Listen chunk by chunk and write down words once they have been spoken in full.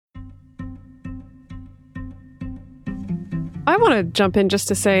I want to jump in just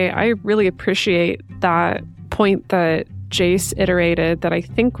to say I really appreciate that point that Jace iterated that I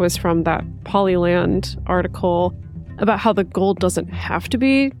think was from that Polyland article about how the goal doesn't have to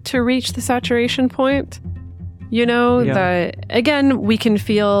be to reach the saturation point. That, again, we can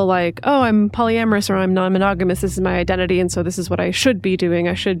feel like, oh, I'm polyamorous or I'm non-monogamous. This is my identity. And so this is what I should be doing.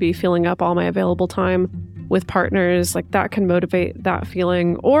 I should be filling up all my available time with partners. Like that can motivate that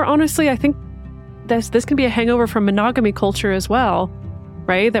feeling. Or honestly, I think this can be a hangover from monogamy culture as well,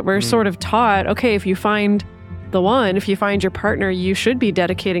 right? That we're sort of taught, okay, if you find the one, if you find your partner, you should be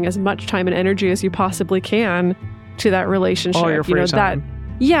dedicating as much time and energy as you possibly can to that relationship. All your free time.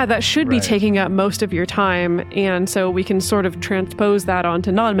 That should be taking up most of your time. And so we can sort of transpose that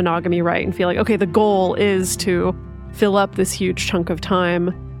onto non-monogamy, right? And feel like, okay, the goal is to fill up this huge chunk of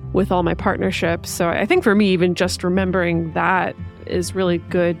time with all my partnerships. So I think for me, even just remembering that is really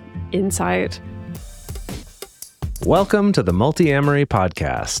good insight. Welcome to the Multi-Amory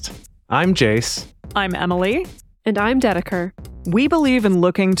Podcast. I'm Jace. I'm Emily. And I'm Dedeker. We believe in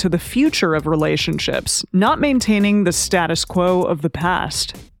looking to the future of relationships, not maintaining the status quo of the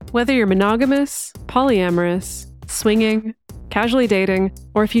past. Whether you're monogamous, polyamorous, swinging, casually dating,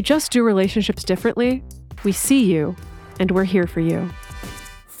 or if you just do relationships differently, we see you, and we're here for you.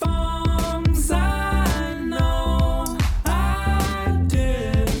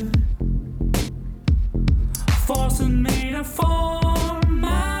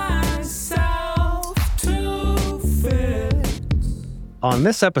 On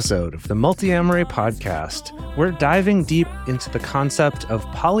this episode of the Multi-Amory Podcast, we're diving deep into the concept of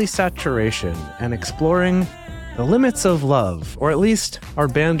polysaturation and exploring the limits of love, or at least our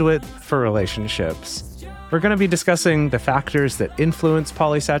bandwidth for relationships. We're going to be discussing the factors that influence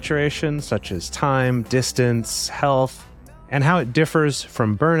polysaturation, such as time, distance, health, and how it differs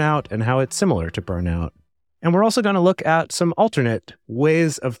from burnout and how it's similar to burnout. And we're also going to look at some alternate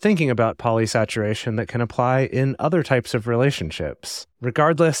ways of thinking about polysaturation that can apply in other types of relationships.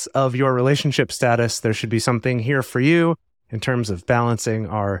 Regardless of your relationship status, there should be something here for you in terms of balancing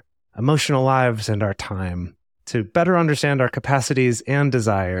our emotional lives and our time to better understand our capacities and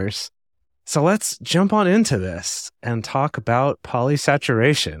desires. So let's jump on into this and talk about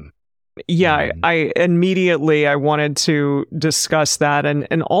polysaturation. Yeah, I immediately wanted to discuss that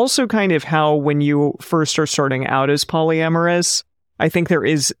and also kind of how when you first are starting out as polyamorous, I think there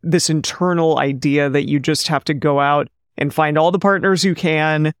is this internal idea that you just have to go out and find all the partners you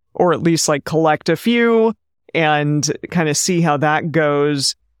can, or at least like collect a few and kind of see how that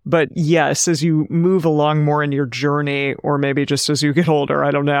goes. But yes, as you move along more in your journey, or maybe just as you get older,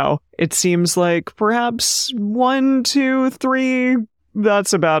 I don't know, it seems like perhaps 1, 2, 3...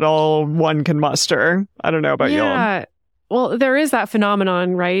 that's about all one can muster. I don't know about y'all. Well, there is that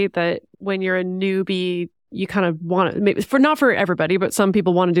phenomenon, right? That when you're a newbie, you kind of want to, maybe not for everybody, but some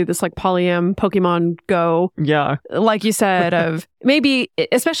people want to do this like polyam Pokemon Go. Yeah. Like you said, of maybe,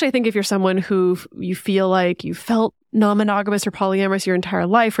 especially I think if you're someone who you feel like you felt non-monogamous or polyamorous your entire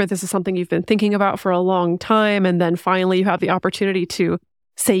life, or this is something you've been thinking about for a long time, and then finally you have the opportunity to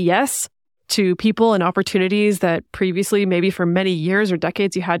say yes to people and opportunities that previously, maybe for many years or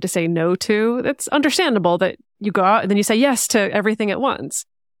decades, you had to say no to. It's understandable that you go out and then you say yes to everything at once.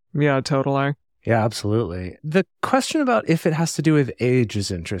 Yeah, totally. Yeah, absolutely. The question about if it has to do with age is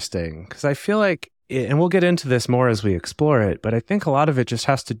interesting, because I feel like, and we'll get into this more as we explore it, but I think a lot of it just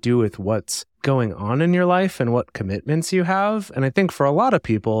has to do with what's going on in your life and what commitments you have. And I think for a lot of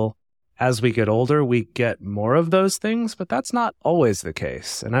people, as we get older, we get more of those things, but that's not always the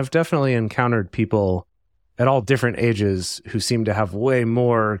case. And I've definitely encountered people at all different ages who seem to have way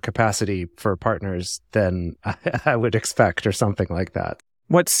more capacity for partners than I would expect, or something like that.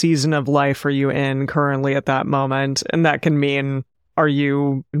 What season of life are you in currently at that moment? And that can mean, are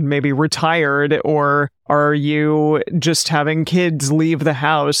you maybe retired, or are you just having kids leave the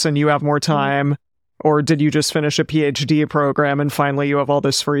house and you have more time? Or did you just finish a PhD program and finally you have all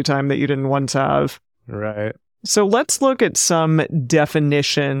this free time that you didn't once have? Right. So let's look at some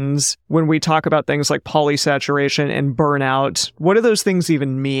definitions when we talk about things like polysaturation and burnout. What do those things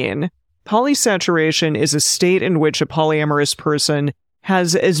even mean? Polysaturation is a state in which a polyamorous person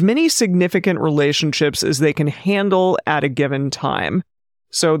has as many significant relationships as they can handle at a given time.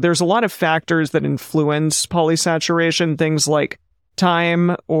 So there's a lot of factors that influence polysaturation, things like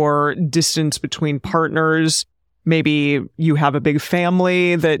time or distance between partners. Maybe you have a big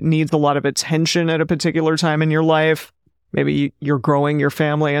family that needs a lot of attention at a particular time in your life. Maybe you're growing your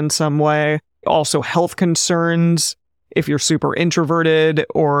family in some way. Also health concerns if you're super introverted,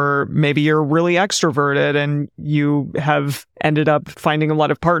 or maybe you're really extroverted and you have ended up finding a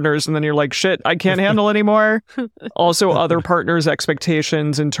lot of partners and then you're like, shit, I can't handle anymore. Also, other partners'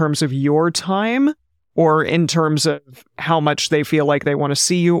 expectations in terms of your time or in terms of how much they feel like they want to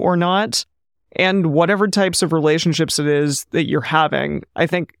see you or not. And whatever types of relationships it is that you're having. I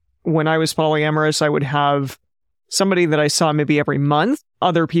think when I was polyamorous, I would have somebody that I saw maybe every month,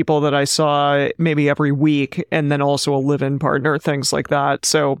 other people that I saw maybe every week, and then also a live-in partner, things like that.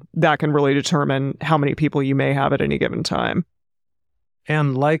 So that can really determine how many people you may have at any given time.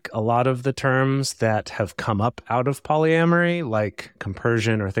 And like a lot of the terms that have come up out of polyamory, like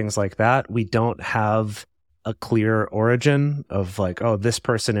compersion or things like that, we don't have a clear origin of like, oh, this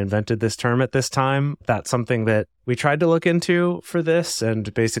person invented this term at this time. That's something that we tried to look into for this,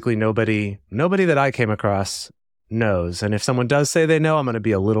 and basically nobody that I came across knows. And if someone does say they know, I'm going to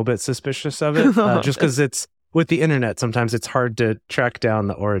be a little bit suspicious of it, just because it's with the internet, sometimes it's hard to track down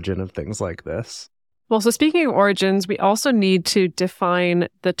the origin of things like this. Well, so speaking of origins, we also need to define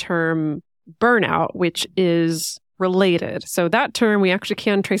the term burnout, which is related. So that term, we actually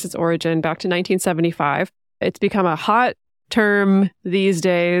can trace its origin back to 1975. It's become a hot term these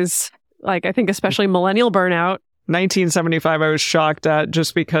days, like I think especially millennial burnout. 1975, I was shocked at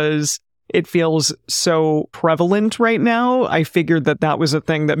just because it feels so prevalent right now. I figured that was a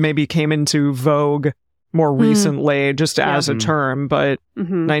thing that maybe came into vogue more recently, just as a term. But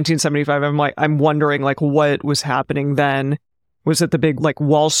 1975, I'm wondering like what was happening then. Was it the big like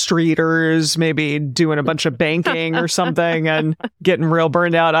Wall Streeters maybe doing a bunch of banking or something and getting real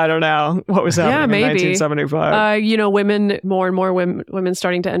burned out? I don't know what was happening in 1975. Women, more and more women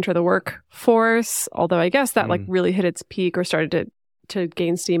starting to enter the workforce. Although I guess that like really hit its peak or started to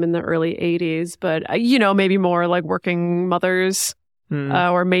gain steam in the early 80s. But, maybe more like working mothers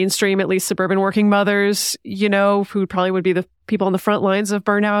or mainstream, at least suburban working mothers, who probably would be the people on the front lines of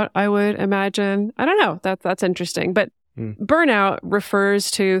burnout, I would imagine. I don't know. That's interesting. But burnout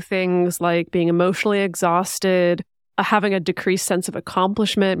refers to things like being emotionally exhausted, having a decreased sense of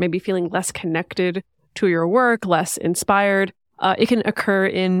accomplishment, maybe feeling less connected to your work, less inspired. It can occur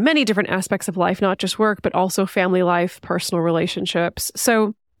in many different aspects of life, not just work, but also family life, personal relationships.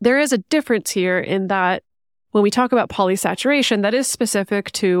 So there is a difference here in that when we talk about polysaturation, that is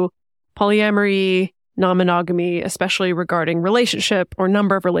specific to polyamory, non-monogamy, especially regarding relationship or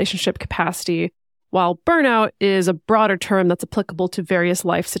number of relationship capacity, while burnout is a broader term that's applicable to various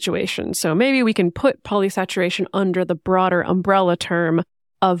life situations. So maybe we can put polysaturation under the broader umbrella term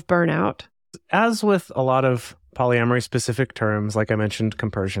of burnout. As with a lot of polyamory specific terms, like I mentioned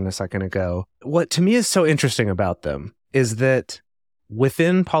compersion a second ago, what to me is so interesting about them is that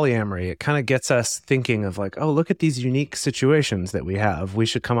within polyamory, it kind of gets us thinking of like, oh, look at these unique situations that we have. We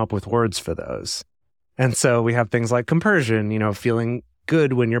should come up with words for those. And so we have things like compersion, feeling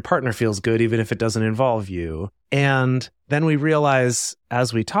good when your partner feels good, even if it doesn't involve you. And then we realize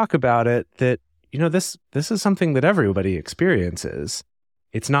as we talk about it that, this is something that everybody experiences.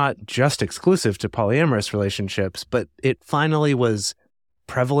 It's not just exclusive to polyamorous relationships, but it finally was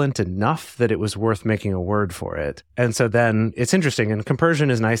prevalent enough that it was worth making a word for it. And so then it's interesting. And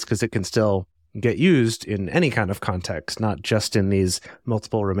compersion is nice because it can still get used in any kind of context, not just in these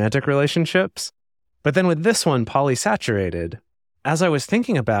multiple romantic relationships. But then with this one, polysaturated, as I was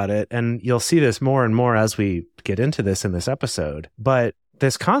thinking about it, and you'll see this more and more as we get into this in this episode, but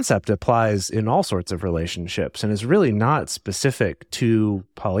this concept applies in all sorts of relationships and is really not specific to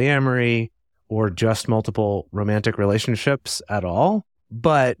polyamory or just multiple romantic relationships at all.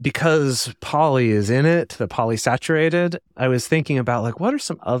 But because poly is in it, the polysaturated, I was thinking about like, what are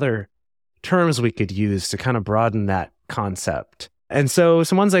some other terms we could use to kind of broaden that concept? And so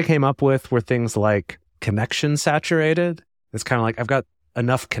some ones I came up with were things like connection saturated. It's kind of like I've got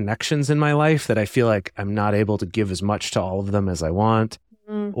enough connections in my life that I feel like I'm not able to give as much to all of them as I want.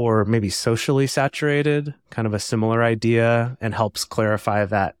 Or maybe socially saturated, kind of a similar idea, and helps clarify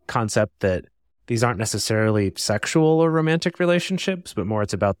that concept that these aren't necessarily sexual or romantic relationships, but more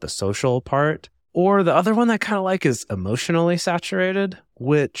it's about the social part. Or the other one that I kind of like is emotionally saturated,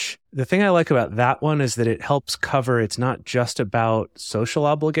 which the thing I like about that one is that it helps cover it's not just about social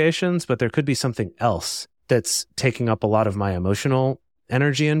obligations, but there could be something else that's taking up a lot of my emotional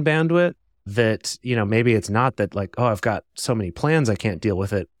energy and bandwidth. That, maybe it's not that like, oh, I've got so many plans, I can't deal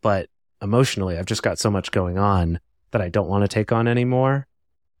with it. But emotionally, I've just got so much going on that I don't want to take on anymore.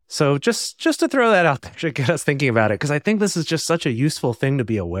 So just to throw that out there to get us thinking about it, because I think this is just such a useful thing to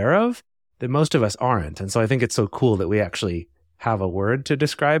be aware of that most of us aren't. And so I think it's so cool that we actually have a word to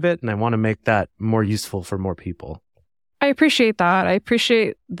describe it. And I want to make that more useful for more people. I appreciate that. I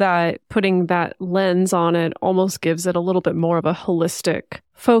appreciate that putting that lens on it almost gives it a little bit more of a holistic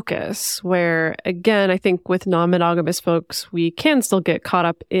focus, where, again, I think with non-monogamous folks, we can still get caught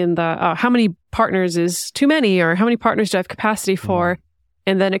up in the how many partners is too many, or how many partners do I have capacity for?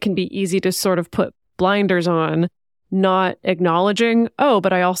 And then it can be easy to sort of put blinders on, not acknowledging, oh,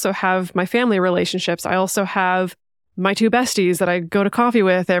 but I also have my family relationships. I also have my two besties that I go to coffee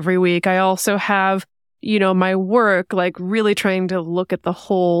with every week. I also have, my work, like really trying to look at the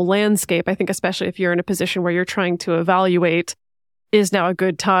whole landscape. I think especially if you're in a position where you're trying to evaluate, is now a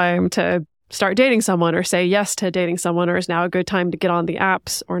good time to start dating someone or say yes to dating someone, or is now a good time to get on the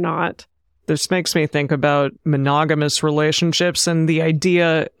apps or not? This makes me think about monogamous relationships and the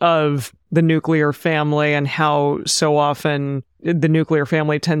idea of the nuclear family, and how so often the nuclear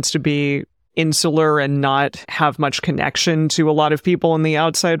family tends to be insular and not have much connection to a lot of people in the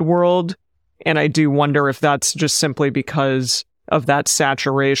outside world. And I do wonder if that's just simply because of that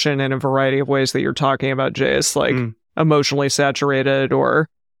saturation in a variety of ways that you're talking about, Jace, like emotionally saturated or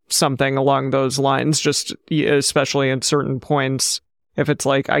something along those lines, just especially at certain points, if it's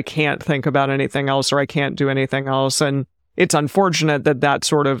like, I can't think about anything else or I can't do anything else. And it's unfortunate that that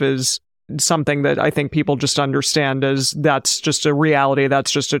sort of is something that I think people just understand as that's just a reality,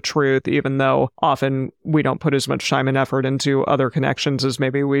 that's just a truth, even though often we don't put as much time and effort into other connections as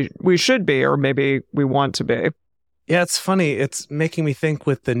maybe we should be, or maybe we want to be. Yeah, it's funny. It's making me think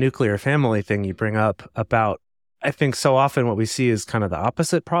with the nuclear family thing you bring up about, I think so often what we see is kind of the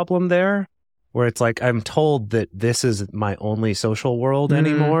opposite problem there, where it's like, I'm told that this is my only social world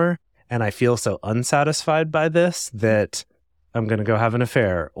anymore, and I feel so unsatisfied by this that I'm going to go have an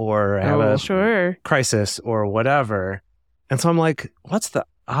affair or have a crisis or whatever. And so I'm like, what's the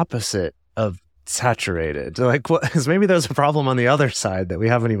opposite of saturated? Like, what? Because maybe there's a problem on the other side that we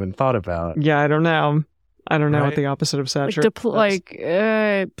haven't even thought about. Yeah, I don't know. I don't know what the opposite of saturated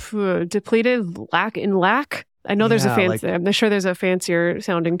depleted, lack. I know there's a fancy, I'm sure there's a fancier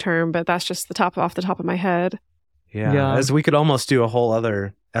sounding term, but that's just off the top of my head. Yeah, as we could almost do a whole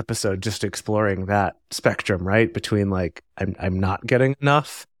other episode just exploring that spectrum, right? Between like, I'm not getting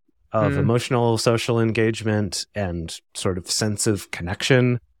enough of emotional, social engagement and sort of sense of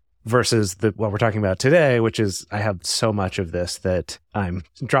connection versus what we're talking about today, which is I have so much of this that I'm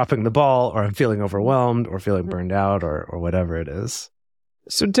dropping the ball, or I'm feeling overwhelmed, or feeling burned out, or whatever it is.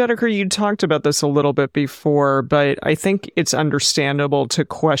 So, Dedeker, you talked about this a little bit before, but I think it's understandable to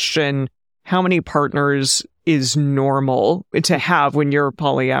question how many partners is normal to have when you're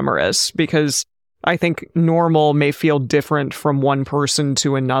polyamorous, because I think normal may feel different from one person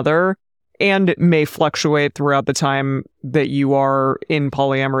to another, and may fluctuate throughout the time that you are in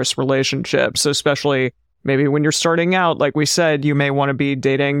polyamorous relationships, especially maybe when you're starting out. Like we said, you may want to be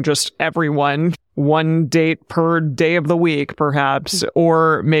dating just everyone, one date per day of the week, perhaps,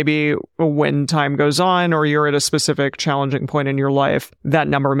 or maybe when time goes on, or you're at a specific challenging point in your life, that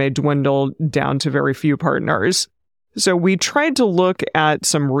number may dwindle down to very few partners. So we tried to look at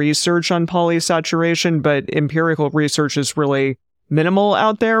some research on polysaturation, but empirical research is really minimal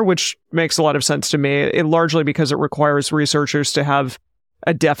out there, which makes a lot of sense to me, largely because it requires researchers to have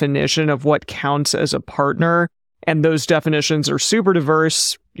a definition of what counts as a partner. And those definitions are super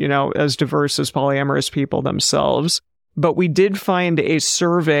diverse, as diverse as polyamorous people themselves. But we did find a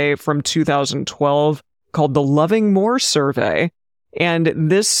survey from 2012 called the Loving More Survey. And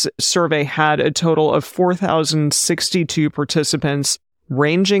this survey had a total of 4,062 participants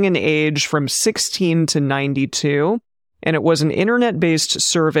ranging in age from 16 to 92. And it was an internet-based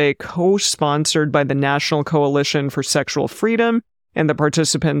survey co-sponsored by the National Coalition for Sexual Freedom, and the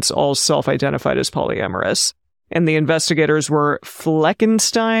participants all self-identified as polyamorous. And the investigators were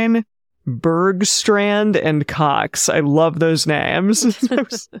Fleckenstein, Bergstrand, and Cox. I love those names.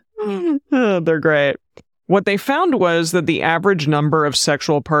 They're great. What they found was that the average number of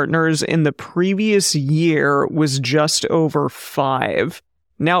sexual partners in the previous year was just over 5.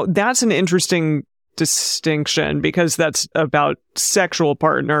 Now, that's an interesting distinction, because that's about sexual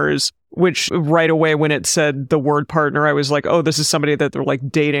partners, which right away when it said the word partner, I was like, oh, this is somebody that they're like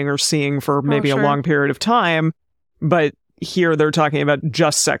dating or seeing for maybe a long period of time. But here they're talking about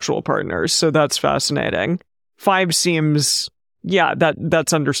just sexual partners. So that's fascinating. 5 seems,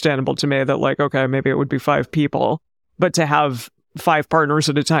 that's understandable to me, that like, okay, maybe it would be 5 people. But to have 5 partners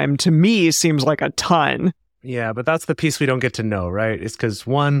at a time, to me, seems like a ton. Yeah, but that's the piece we don't get to know, right? It's because,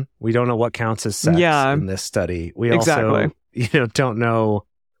 one, we don't know what counts as sex in this study. We also, don't know,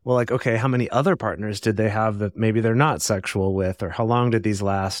 well, like, okay, how many other partners did they have that maybe they're not sexual with, or how long did these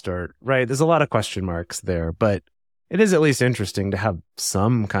last, or, right? There's a lot of question marks there, but it is at least interesting to have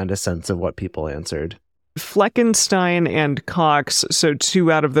some kind of sense of what people answered. Fleckenstein and Cox, so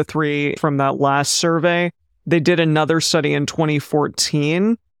 2 out of the 3 from that last survey, they did another study in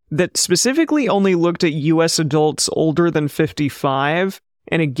 2014 that specifically only looked at U.S. adults older than 55.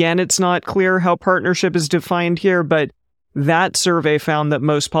 And again, it's not clear how partnership is defined here, but that survey found that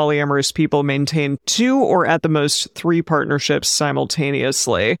most polyamorous people maintain 2 or at the most 3 partnerships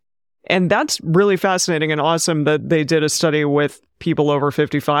simultaneously. And that's really fascinating and awesome that they did a study with people over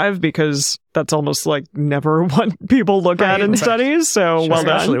 55, because that's almost like never what people look at in studies. So well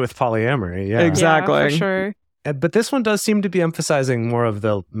done. Especially with polyamory. Yeah, exactly. Yeah, for sure. But this one does seem to be emphasizing more of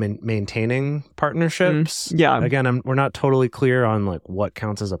the maintaining partnerships. Yeah. Again, we're not totally clear on like what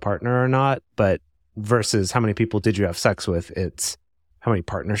counts as a partner or not, but versus how many people did you have sex with, it's how many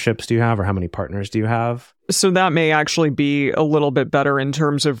partnerships do you have or how many partners do you have? So that may actually be a little bit better in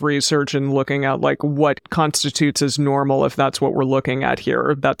terms of research and looking at like what constitutes as normal, if that's what we're looking at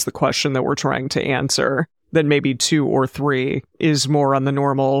here. That's the question that we're trying to answer. Then maybe 2 or 3 is more on the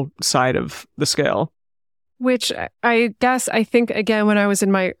normal side of the scale. Which I guess, I think, again, when I was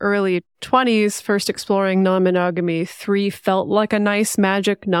in my early 20s, first exploring non-monogamy, 3 felt like a nice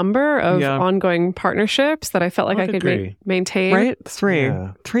magic number of ongoing partnerships that I felt like I could maintain. Right? 3.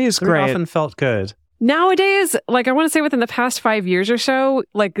 Yeah. 3 is 3 great. often felt good. Nowadays, like I want to say within the past 5 years or so,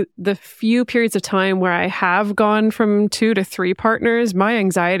 like the few periods of time where I have gone from 2 to 3 partners, my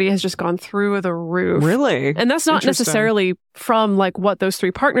anxiety has just gone through the roof. Really? And that's not necessarily from like what those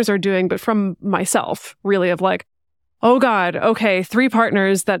 3 partners are doing, but from myself, really, of like, oh God, okay, 3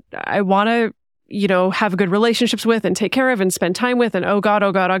 partners that I want to, have good relationships with and take care of and spend time with. And oh God,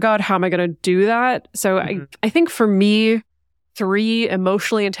 how am I going to do that? So I think for me, 3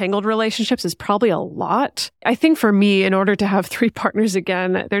 emotionally entangled relationships is probably a lot. I think for me, in order to have 3 partners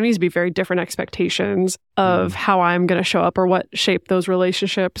again, there needs to be very different expectations of how I'm going to show up or what shape those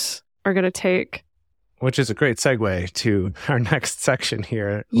relationships are going to take. Which is a great segue to our next section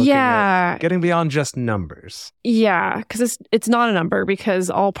here. At getting beyond just numbers. Yeah, because it's not a number, because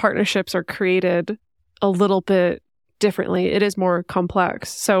all partnerships are created a little bit differently. It is more complex.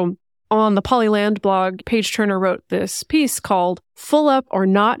 So on the Polyland blog, Paige Turner wrote this piece called Full Up or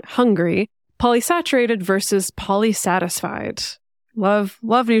Not Hungry, Polysaturated versus Polysatisfied. Love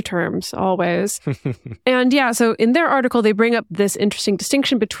new terms, always. And yeah, so in their article, they bring up this interesting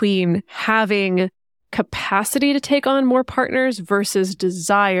distinction between having capacity to take on more partners versus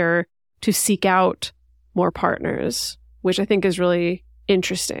desire to seek out more partners, which I think is really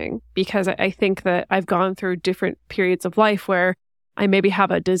interesting, because I think that I've gone through different periods of life where I maybe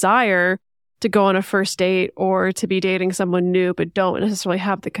have a desire to go on a first date or to be dating someone new, but don't necessarily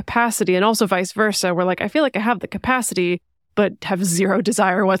have the capacity. And also vice versa, where like, I feel like I have the capacity, but have zero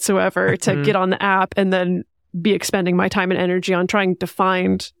desire whatsoever to get on the app and then be expending my time and energy on trying to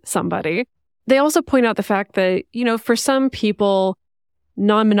find somebody. They also point out the fact that, for some people,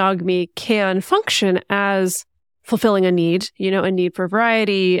 non-monogamy can function as fulfilling a need, a need for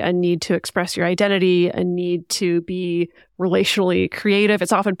variety, a need to express your identity, a need to be relationally creative.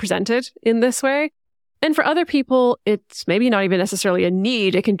 It's often presented in this way. And for other people, it's maybe not even necessarily a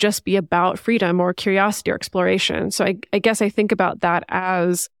need. It can just be about freedom or curiosity or exploration. So I guess I think about that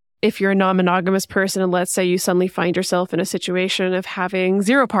as if you're a non-monogamous person and let's say you suddenly find yourself in a situation of having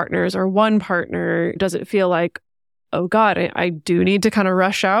 0 partners or 1 partner, does it feel like, oh God, I do need to kind of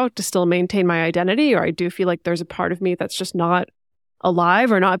rush out to still maintain my identity, or I do feel like there's a part of me that's just not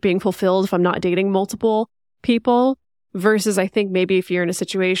alive or not being fulfilled if I'm not dating multiple people? Versus I think maybe if you're in a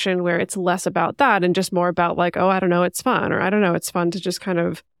situation where it's less about that and just more about like, oh, I don't know, it's fun, or I don't know, it's fun to just kind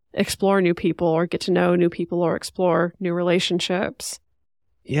of explore new people or get to know new people or explore new relationships.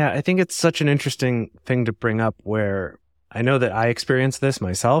 Yeah, I think it's such an interesting thing to bring up, where I know that I experienced this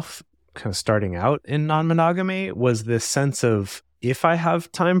myself, kind of starting out in non-monogamy, was this sense of, if I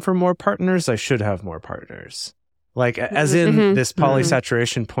have time for more partners, I should have more partners. Like, as in this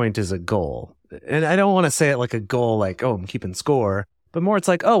polysaturation point is a goal. And I don't want to say it like a goal, like, oh, I'm keeping score, but more it's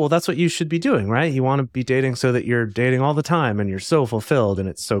like, oh, well, that's what you should be doing, right? You want to be dating so that you're dating all the time and you're so fulfilled and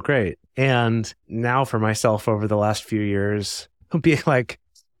it's so great. And now for myself over the last few years, being like,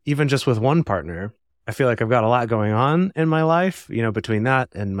 even just with 1 partner, I feel like I've got a lot going on in my life, between that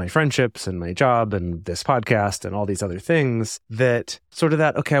and my friendships and my job and this podcast and all these other things, that sort of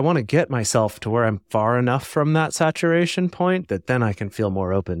that, okay, I want to get myself to where I'm far enough from that saturation point that then I can feel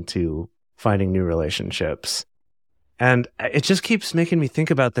more open to finding new relationships. And it just keeps making me think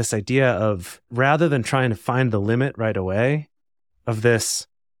about this idea of, rather than trying to find the limit right away of this,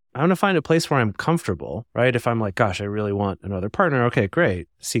 I want to find a place where I'm comfortable, right? If I'm like, gosh, I really want another partner, okay, great,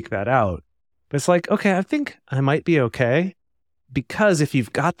 seek that out. But it's like, okay, I think I might be okay, because if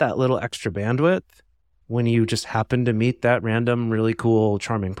you've got that little extra bandwidth, when you just happen to meet that random, really cool,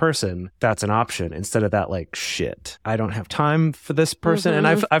 charming person, that's an option instead of that like, shit, I don't have time for this person. And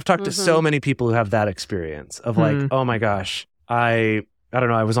I've talked to so many people who have that experience of like, oh my gosh, I don't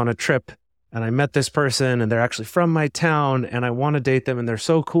know, I was on a trip and I met this person and they're actually from my town and I want to date them and they're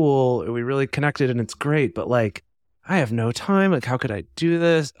so cool. We really connected and it's great. But like, I have no time. Like, how could I do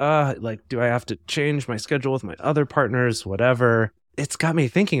this? Like, do I have to change my schedule with my other partners? Whatever. It's got me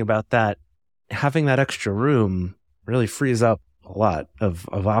thinking about that. Having that extra room really frees up a lot of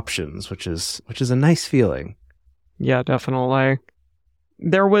options, which is a nice feeling. Yeah, definitely.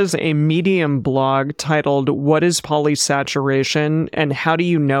 There was a Medium blog titled, "What is Polysaturation and How Do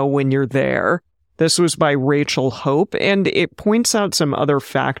You Know When You're There?" This was by Rachel Hope, and it points out some other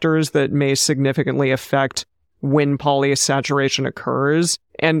factors that may significantly affect when polysaturation occurs.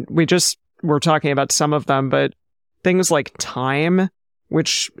 And we're talking about some of them, but things like time,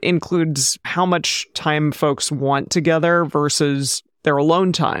 which includes how much time folks want together versus their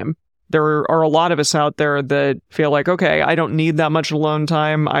alone time. There are a lot of us out there that feel like, okay, I don't need that much alone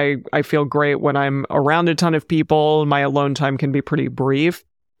time. I feel great when I'm around a ton of people. My alone time can be pretty brief.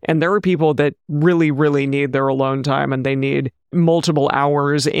 And there are people that really, really need their alone time, and they need multiple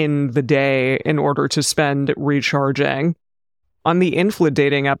hours in the day in order to spend recharging. On the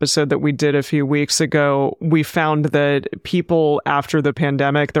Infladating episode that we did a few weeks ago, we found that people after the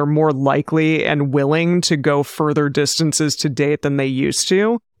pandemic, they're more likely and willing to go further distances to date than they used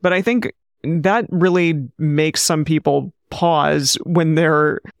to. But I think that really makes some people pause when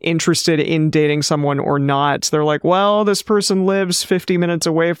they're interested in dating someone or not. They're like, well, this person lives 50 minutes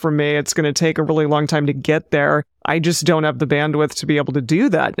away from me. It's going to take a really long time to get there. I just don't have the bandwidth to be able to do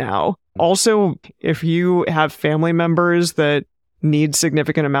that now. Also, if you have family members that need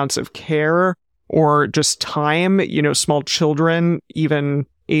significant amounts of care or just time, small children, even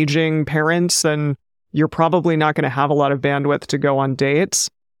aging parents, then you're probably not going to have a lot of bandwidth to go on dates.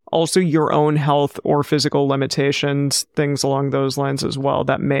 Also, your own health or physical limitations, things along those lines as well,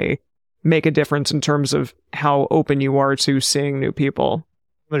 that may make a difference in terms of how open you are to seeing new people.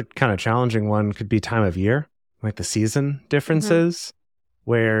 Another kind of challenging one could be time of year, like the season differences,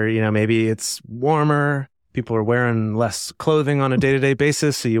 where, maybe it's warmer, people are wearing less clothing on a day-to-day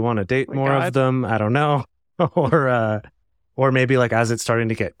basis, so you want to date more of them. I don't know. Or maybe like as it's starting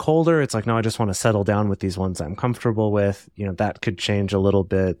to get colder, it's like, no, I just want to settle down with these ones I'm comfortable with. That could change a little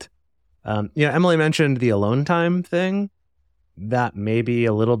bit. Emily mentioned the alone time thing. That may be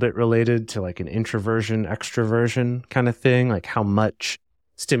a little bit related to like an introversion, extroversion kind of thing. Like how much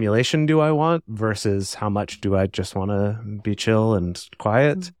stimulation do I want versus how much do I just want to be chill and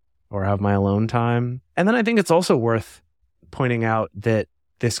quiet or have my alone time. And then I think it's also worth pointing out that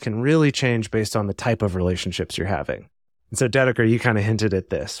this can really change based on the type of relationships you're having. And so, Dedeker, you kind of hinted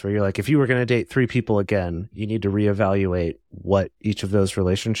at this, where you're like, if you were going to date 3 people again, you need to reevaluate what each of those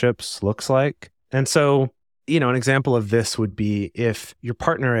relationships looks like. And so, an example of this would be if your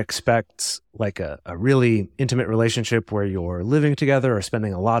partner expects like a really intimate relationship where you're living together or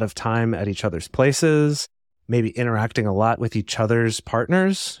spending a lot of time at each other's places, maybe interacting a lot with each other's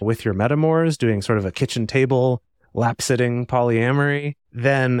partners, with your metamors, doing sort of a kitchen table, lap-sitting polyamory,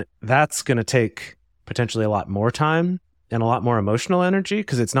 then that's going to take potentially a lot more time and a lot more emotional energy,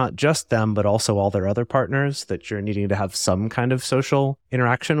 because it's not just them, but also all their other partners that you're needing to have some kind of social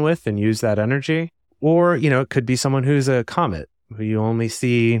interaction with and use that energy. Or, it could be someone who's a comet who you only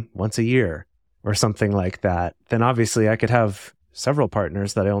see once a year or something like that. Then obviously I could have several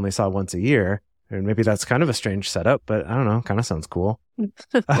partners that I only saw once a year. And maybe that's kind of a strange setup, but I don't know, kind of sounds cool.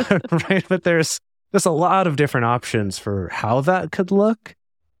 Right? But there's a lot of different options for how that could look.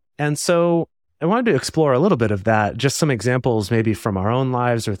 And so I wanted to explore a little bit of that, just some examples maybe from our own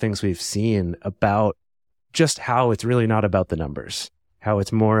lives or things we've seen about just how it's really not about the numbers, how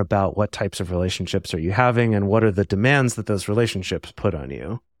it's more about what types of relationships are you having and what are the demands that those relationships put on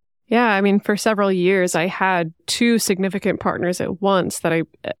you. Yeah, I mean, for several years, I had 2 significant partners at once that I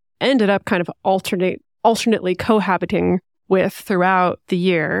ended up kind of alternately cohabiting with throughout the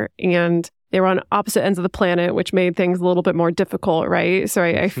year. And they were on opposite ends of the planet, which made things a little bit more difficult, right? So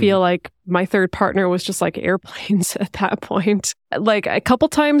I feel like my third partner was just like airplanes at that point. Like a couple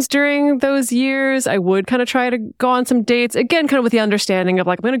times during those years, I would kind of try to go on some dates, again, kind of with the understanding of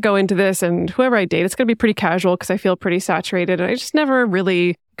like, I'm going to go into this and whoever I date, it's going to be pretty casual because I feel pretty saturated. And I just never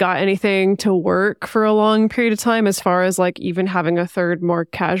really got anything to work for a long period of time as far as like even having a third more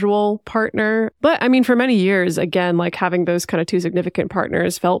casual partner. But I mean, for many years, again, like having those kind of 2 significant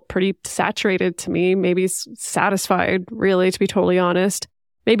partners felt pretty saturated to me, maybe satisfied, really, to be totally honest.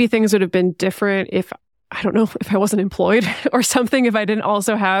 Maybe things would have been different if I wasn't employed or something, if I didn't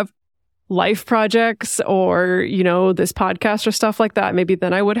also have life projects or, this podcast or stuff like that, maybe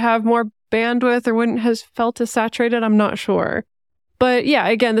then I would have more bandwidth or wouldn't have felt as saturated. I'm not sure. But yeah,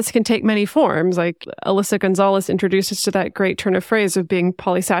 again, this can take many forms. Like Alyssa Gonzalez introduced us to that great turn of phrase of being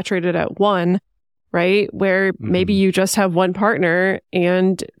polysaturated at one, right? Where maybe you just have one partner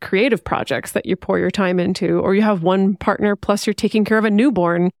and creative projects that you pour your time into, or you have one partner plus you're taking care of a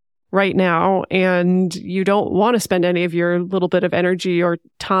newborn right now and you don't want to spend any of your little bit of energy or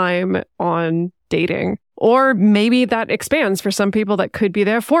time on dating. Or maybe that expands for some people that could be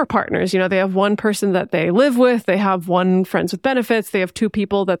their 4 partners. They have one person that they live with, they have one friends with benefits, they have 2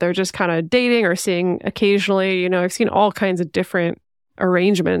 people that they're just kind of dating or seeing occasionally. I've seen all kinds of different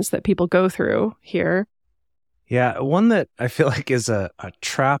arrangements that people go through here. Yeah, one that I feel like is a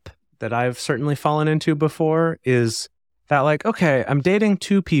trap that I've certainly fallen into before is that okay, I'm dating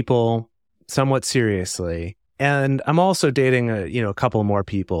 2 people somewhat seriously. And I'm also dating a couple more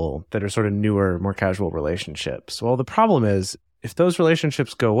people that are sort of newer, more casual relationships. Well, the problem is if those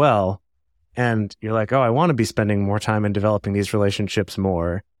relationships go well and you're like, oh, I want to be spending more time in developing these relationships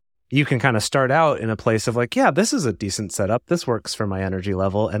more, you can kind of start out in a place of yeah, this is a decent setup. This works for my energy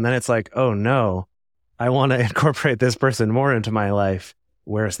level. And then it's oh no, I want to incorporate this person more into my life.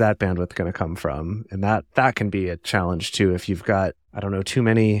 Where's that bandwidth going to come from? And that can be a challenge too if you've got, I don't know, too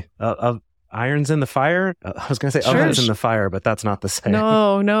many irons in the fire. I was going to say ovens in the fire, but that's not the same.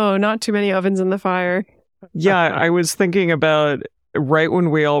 No, not too many ovens in the fire. Yeah, I was thinking about right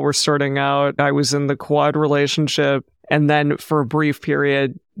when we all were starting out, I was in the quad relationship. And then for a brief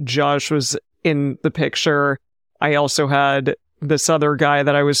period, Josh was in the picture. I also had this other guy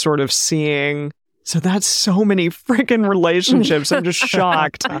that I was sort of seeing. So that's so many freaking relationships. I'm just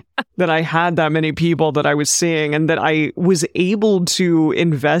shocked that I had that many people that I was seeing and that I was able to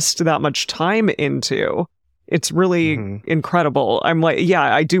invest that much time into. It's really incredible. I'm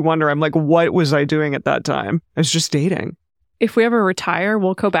I do wonder. I'm what was I doing at that time? I was just dating. If we ever retire,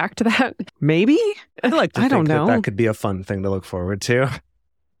 we'll go back to that. Maybe? I like to I don't know. that could be a fun thing to look forward to.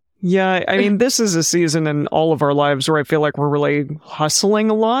 Yeah, I mean, this is a season in all of our lives where I feel like we're really hustling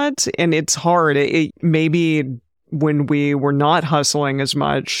a lot, and it's hard. Maybe when we were not hustling as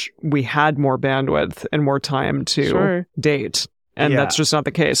much, we had more bandwidth and more time to date, and that's just not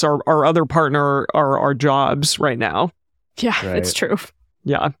the case. Our other partner are our jobs right now. Yeah, it's true.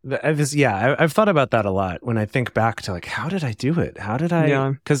 Yeah. I've thought about that a lot when I think back to how did I do it? How did I?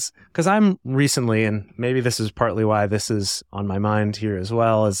 Yeah. Because I'm recently, and maybe this is partly why this is on my mind here as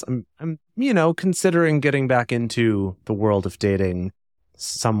well, is I'm considering getting back into the world of dating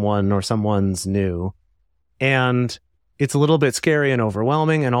someone or someone's new. And it's a little bit scary and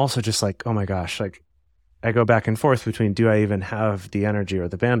overwhelming, and also just oh my gosh, I go back and forth between do I even have the energy or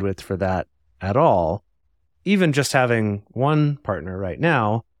the bandwidth for that at all? Even just having one partner right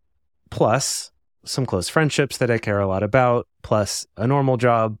now, plus some close friendships that I care a lot about, plus a normal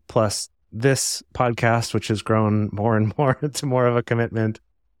job, plus this podcast, which has grown more and more into more of a commitment,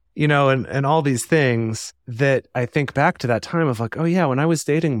 and all these things that I think back to that time of oh yeah, when I was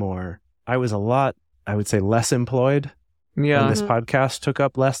dating more, I was a lot, I would say, less employed. Yeah. And this podcast took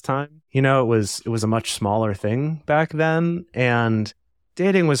up less time. It was a much smaller thing back then. And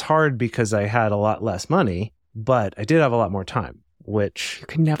dating was hard because I had a lot less money, but I did have a lot more time, which you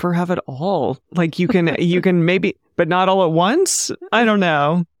can never have it all. You can maybe, but not all at once. I don't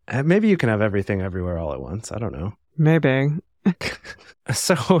know. Maybe you can have everything everywhere all at once. I don't know. Maybe.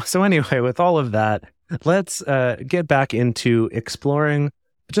 So anyway, with all of that, let's get back into exploring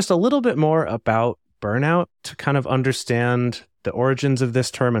just a little bit more about burnout to kind of understand the origins of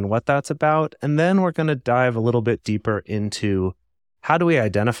this term and what that's about. And then we're going to dive a little bit deeper into how do we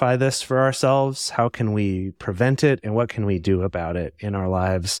identify this for ourselves? How can we prevent it? And what can we do about it in our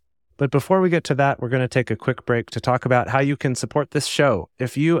lives? But before we get to that, we're going to take a quick break to talk about how you can support this show.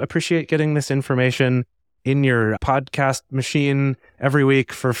 If you appreciate getting this information in your podcast machine every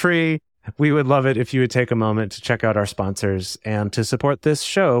week for free, we would love it if you would take a moment to check out our sponsors and to support this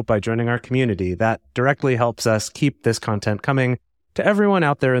show by joining our community. That directly helps us keep this content coming to everyone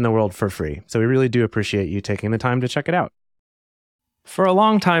out there in the world for free. So we really do appreciate you taking the time to check it out. For a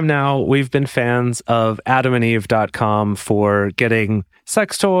long time now, we've been fans of adamandeve.com for getting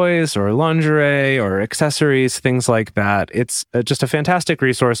sex toys or lingerie or accessories, things like that. It's just a fantastic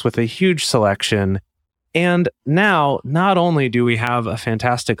resource with a huge selection. And now, not only do we have a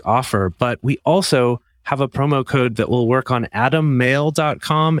fantastic offer, but we also have a promo code that will work on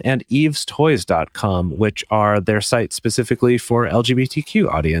adammail.com and evestoys.com, which are their sites specifically for LGBTQ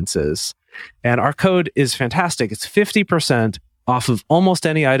audiences. And our code is fantastic. It's 50% off of almost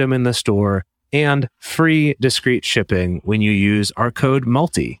any item in the store and free discreet shipping when you use our code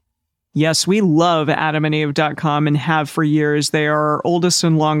MULTI. Yes, we love adamandeve.com and have for years. They are our oldest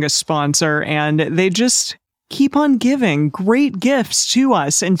and longest sponsor, and they just keep on giving great gifts to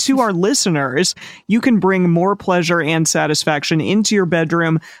us and to our listeners. You can bring more pleasure and satisfaction into your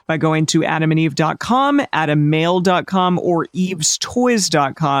bedroom by going to adamandeve.com, adammail.com, or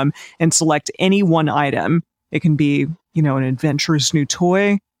evestoys.com and select any one item. It can be, an adventurous new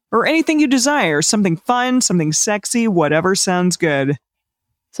toy or anything you desire, something fun, something sexy, whatever sounds good.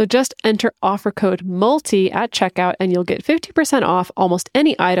 So just enter offer code MULTI at checkout and you'll get 50% off almost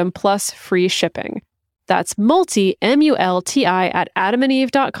any item plus free shipping. That's MULTI, M-U-L-T-I, at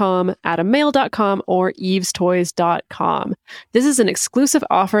adamandeve.com, adammail.com, or evestoys.com. This is an exclusive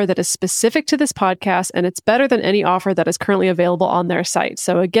offer that is specific to this podcast, and it's better than any offer that is currently available on their site.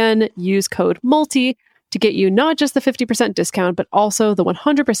 So again, use code MULTI to get you not just the 50% discount, but also the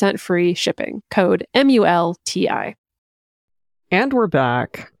 100% free shipping. Code MULTI. And we're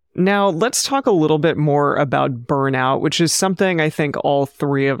back. Now, let's talk a little bit more about burnout, which is something I think all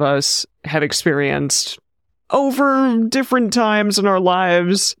three of us have experienced over different times in our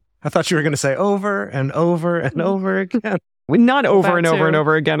lives. I thought you were going to say over and over and over again. Not over and over and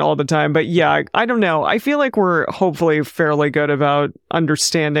over again all the time, but yeah, I don't know. I feel like we're hopefully fairly good about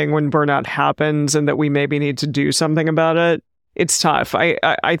understanding when burnout happens and that we maybe need to do something about it. It's tough.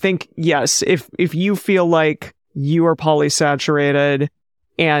 I think, yes, if you feel like you are polysaturated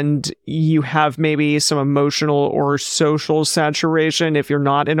and you have maybe some emotional or social saturation if you're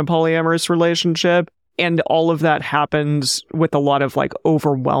not in a polyamorous relationship, and all of that happens with a lot of like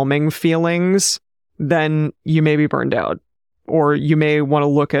overwhelming feelings, then you may be burned out. Or you may want to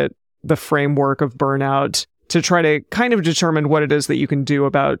look at the framework of burnout to try to kind of determine what it is that you can do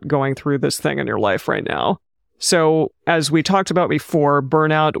about going through this thing in your life right now. So, as we talked about before,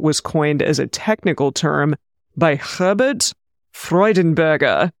 burnout was coined as a technical term by Herbert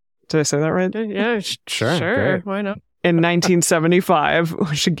Freudenberger. Did I say that right? Yeah, sure. Why not? In 1975,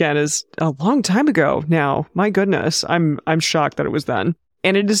 which again is a long time ago now. My goodness, I'm shocked that it was then.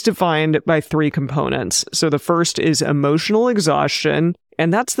 And it is defined by three components. So the first is emotional exhaustion,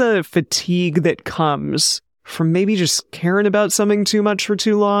 and that's the fatigue that comes from maybe just caring about something too much for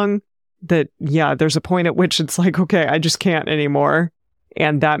too long. That, yeah, there's a point at which it's like, okay, I just can't anymore.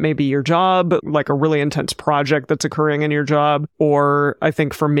 And that may be your job, like a really intense project that's occurring in your job. Or I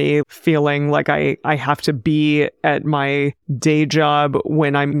think for me, feeling like I have to be at my day job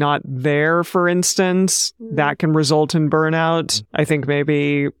when I'm not there, for instance, that can result in burnout. I think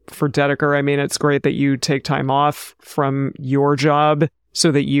maybe for Dedeker, I mean, it's great that you take time off from your job so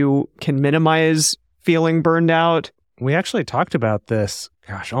that you can minimize feeling burned out. We actually talked about this,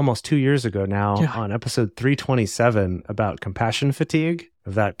 almost 2 years ago now on episode 327 about compassion fatigue,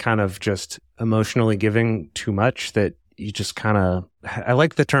 of that kind of just emotionally giving too much that you just kind of, I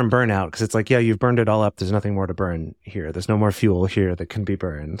like the term burnout because it's like, yeah, you've burned it all up. There's nothing more to burn here. There's no more fuel here that can be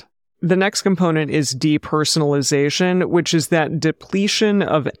burned. The next component is depersonalization, which is that depletion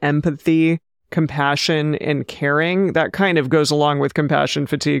of empathy, compassion, and caring. That kind of goes along with compassion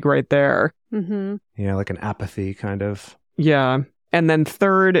fatigue right there. Mm-hmm. Yeah, like an apathy kind of. Yeah. And then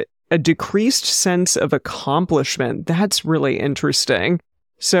third, a decreased sense of accomplishment. That's really interesting.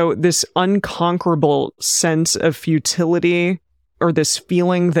 So this unconquerable sense of futility, or this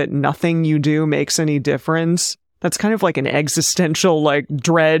feeling that nothing you do makes any difference. That's kind of like an existential like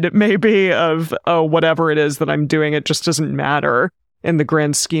dread maybe of, oh, whatever it is that I'm doing, it just doesn't matter in the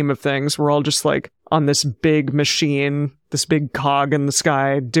grand scheme of things. We're all just like on this big machine, this big cog in the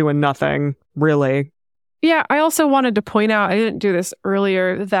sky doing nothing, really. Yeah, I also wanted to point out, I didn't do this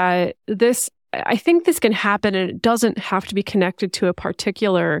earlier, that I think this can happen and it doesn't have to be connected to a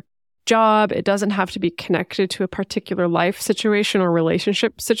particular job. It doesn't have to be connected to a particular life situation or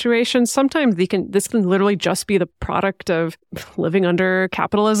relationship situation. Sometimes this can literally just be the product of living under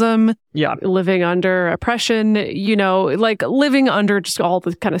capitalism, living under oppression, like living under just all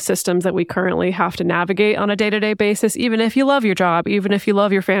the kind of systems that we currently have to navigate on a day-to-day basis. Even if you love your job, even if you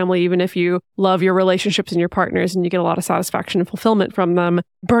love your family, even if you love your relationships and your partners and you get a lot of satisfaction and fulfillment from them,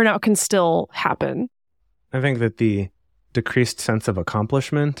 burnout can still happen. I think that the decreased sense of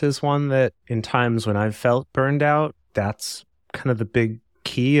accomplishment is one that in times when I've felt burned out, that's kind of the big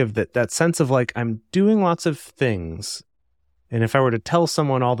key of that sense of like, I'm doing lots of things. And if I were to tell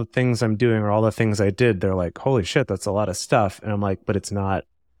someone all the things I'm doing or all the things I did, they're like, holy shit, that's a lot of stuff. And I'm like, but it's not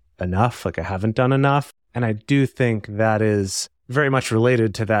enough. Like I haven't done enough. And I do think that is very much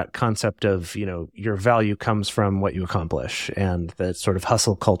related to that concept of, your value comes from what you accomplish and that sort of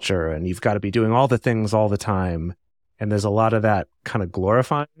hustle culture. And you've got to be doing all the things all the time. And there's a lot of that kind of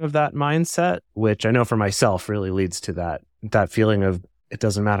glorifying of that mindset, which I know for myself really leads to that feeling of it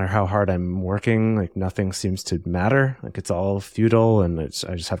doesn't matter how hard I'm working, like nothing seems to matter. Like it's all futile and I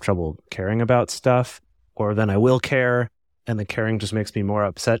just have trouble caring about stuff. Or then I will care and the caring just makes me more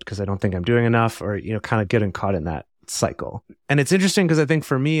upset because I don't think I'm doing enough, or, kind of getting caught in that cycle. And it's interesting because I think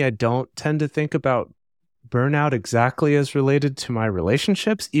for me, I don't tend to think about burnout exactly as related to my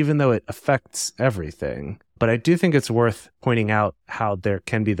relationships, even though it affects everything. But I do think it's worth pointing out how there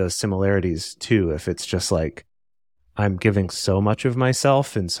can be those similarities too, if it's just like, I'm giving so much of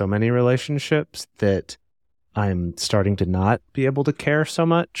myself in so many relationships that I'm starting to not be able to care so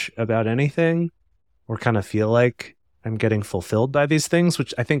much about anything, or kind of feel like I'm getting fulfilled by these things,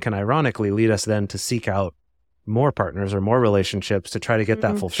 which I think can ironically lead us then to seek out more partners or more relationships to try to get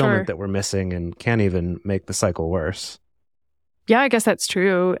that fulfillment that we're missing, and can even make the cycle worse. Yeah, I guess that's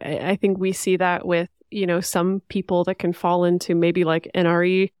true. I think we see that with, some people that can fall into maybe like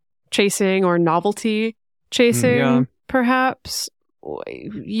NRE chasing or novelty chasing, perhaps,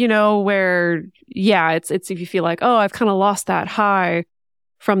 where, it's if you feel like, oh, I've kind of lost that high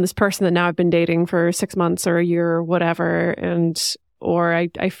from this person that now I've been dating for 6 months or a year or whatever. Or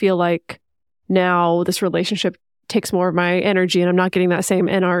I feel like now this relationship takes more of my energy and I'm not getting that same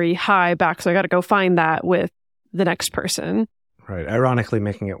NRE high back. So I got to go find that with the next person. Right. Ironically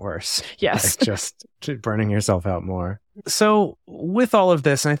making it worse. Yes. Like just burning yourself out more. So with all of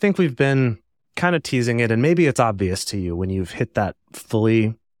this, and I think we've been kind of teasing it, and maybe it's obvious to you when you've hit that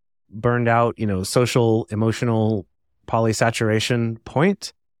fully burned out, social, emotional polysaturation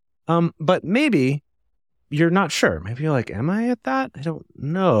point. But maybe you're not sure. Maybe you're like, am I at that? I don't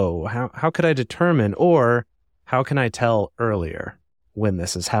know. How could I determine, or how can I tell earlier when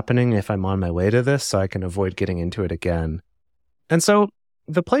this is happening if I'm on my way to this so I can avoid getting into it again? And so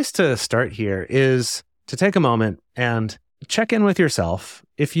the place to start here is to take a moment and check in with yourself.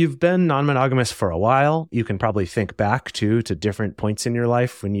 If you've been non-monogamous for a while, you can probably think back to different points in your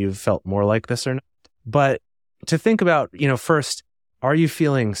life when you've felt more like this or not. But to think about, first, are you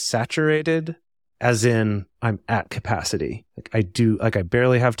feeling saturated? As in, I'm at capacity. I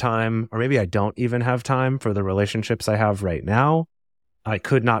barely have time, or maybe I don't even have time for the relationships I have right now. I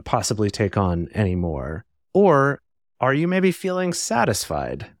could not possibly take on any more. Or are you maybe feeling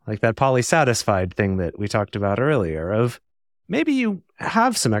satisfied? Like that polysatisfied thing that we talked about earlier, of maybe you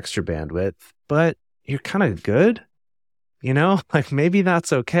have some extra bandwidth, but you're kind of good, like maybe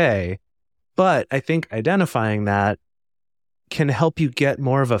that's okay. But I think identifying that can help you get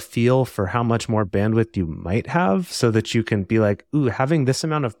more of a feel for how much more bandwidth you might have, so that you can be like, ooh, having this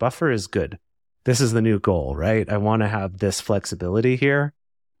amount of buffer is good. This is the new goal, right? I want to have this flexibility here.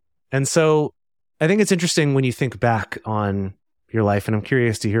 And so I think it's interesting when you think back on your life, and I'm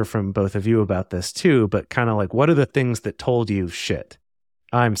curious to hear from both of you about this too, but kind of like, what are the things that told you, shit,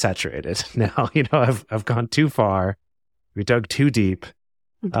 I'm saturated now, I've gone too far. We dug too deep.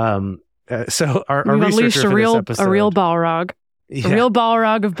 So our researcher for this episode, a real Balrog. A real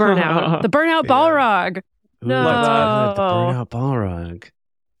Balrog of burnout. The burnout Balrog. No. The burnout Balrog.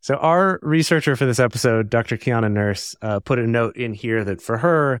 So our researcher for this episode, Dr. Kiana Nurse, put a note in here that for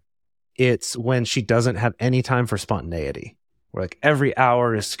her, it's when she doesn't have any time for spontaneity, where like every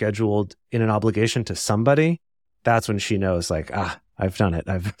hour is scheduled in an obligation to somebody. That's when she knows, like, I've done it.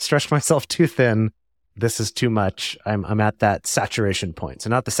 I've stretched myself too thin. This is too much. I'm at that saturation point. So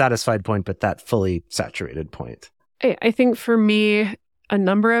not the satisfied point, but that fully saturated point. I think for me, a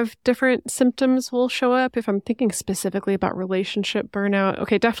number of different symptoms will show up if I'm thinking specifically about relationship burnout.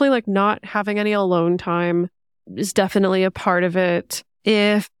 Okay, definitely like not having any alone time is definitely a part of it.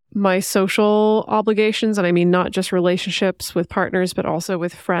 If my social obligations, and I mean not just relationships with partners, but also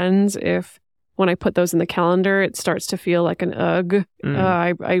with friends, if when I put those in the calendar, it starts to feel like an ugh.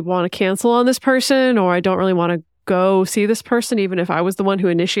 I want to cancel on this person, or I don't really want to go see this person, even if I was the one who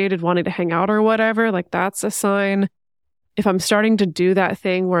initiated wanting to hang out or whatever. Like that's a sign. If I'm starting to do that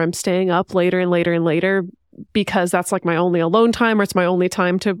thing where I'm staying up later and later and later because that's like my only alone time, or it's my only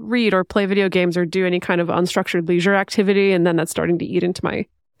time to read or play video games or do any kind of unstructured leisure activity, and then that's starting to eat into my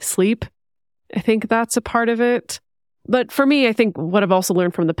sleep, I think that's a part of it. But for me, I think what I've also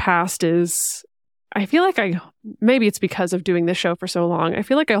learned from the past is I feel like maybe it's because of doing this show for so long, I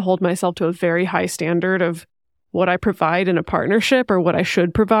feel like I hold myself to a very high standard of what I provide in a partnership, or what I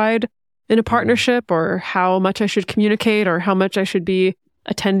should provide in a partnership, or how much I should communicate, or how much I should be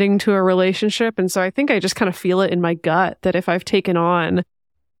attending to a relationship. And so I think I just kind of feel it in my gut that if I've taken on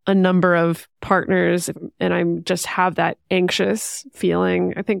a number of partners and I just have that anxious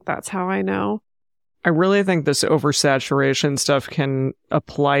feeling, I think that's how I know. I really think this oversaturation stuff can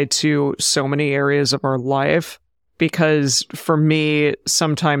apply to so many areas of our life, because for me,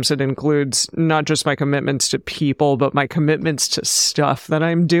 sometimes it includes not just my commitments to people, but my commitments to stuff that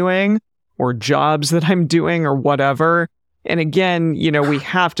I'm doing or jobs that I'm doing or whatever. And again, we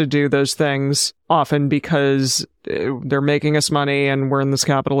have to do those things often because they're making us money and we're in this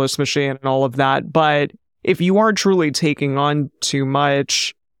capitalist machine and all of that. But if you are truly taking on too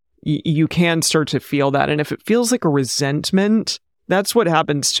much, you can start to feel that. And if it feels like a resentment, that's what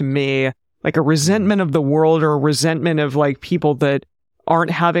happens to me. Like a resentment of the world or a resentment of like people that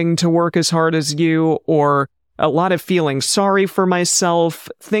aren't having to work as hard as you, or a lot of feeling sorry for myself,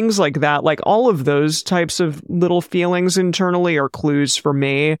 things like that. Like all of those types of little feelings internally are clues for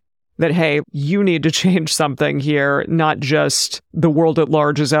me that, hey, you need to change something here, not just the world at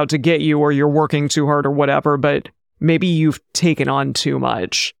large is out to get you or you're working too hard or whatever, but maybe you've taken on too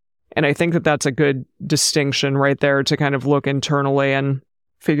much. And I think that that's a good distinction right there to kind of look internally and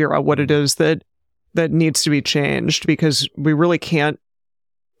figure out what it is that needs to be changed, because we really can't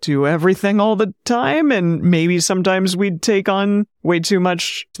do everything all the time. And maybe sometimes we take on way too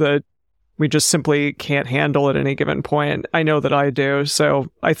much that we just simply can't handle at any given point. I know that I do. So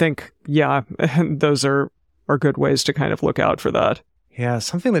I think, yeah, those are good ways to kind of look out for that. Yeah,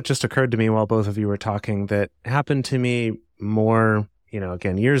 something that just occurred to me while both of you were talking that happened to me more,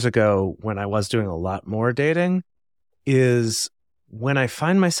 again, years ago when I was doing a lot more dating, is when I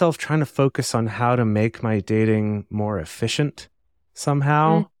find myself trying to focus on how to make my dating more efficient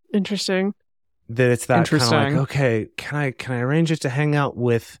somehow. Interesting. That it's that kind of like, okay, can I arrange it to hang out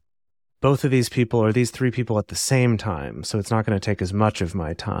with both of these people or these three people at the same time, so it's not going to take as much of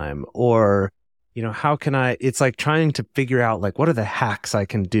my time? Or, how can it's like trying to figure out like, what are the hacks I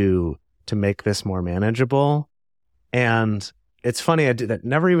can do to make this more manageable? And it's funny, that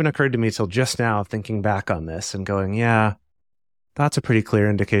never even occurred to me till just now, thinking back on this and going, yeah, that's a pretty clear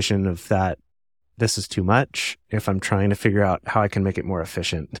indication of that this is too much if I'm trying to figure out how I can make it more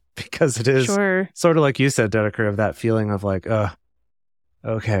efficient. Because it is sort of like you said, Dedeker, of that feeling of like,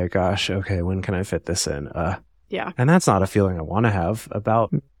 okay, gosh, okay, when can I fit this in? Yeah. And that's not a feeling I want to have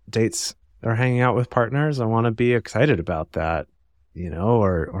about dates or hanging out with partners. I want to be excited about that,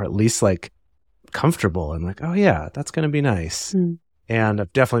 or at least like comfortable and like, oh yeah, that's going to be nice. And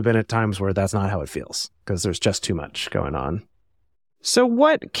I've definitely been at times where that's not how it feels because there's just too much going on. So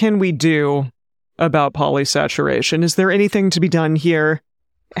what can we do about polysaturation? Is there anything to be done here?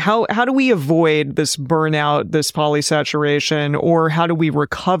 How do we avoid this burnout, this polysaturation, or how do we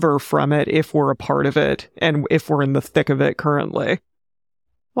recover from it if we're a part of it and if we're in the thick of it currently?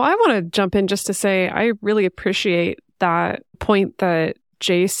 Well, I want to jump in just to say I really appreciate that point that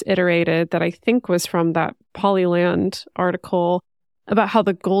Jace iterated that I think was from that Polyland article about how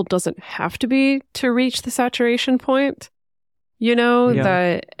the goal doesn't have to be to reach the saturation point.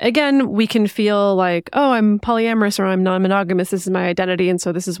 That, again, we can feel like, oh, I'm polyamorous or I'm non-monogamous. This is my identity. And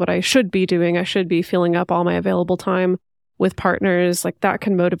so this is what I should be doing. I should be filling up all my available time with partners. Like that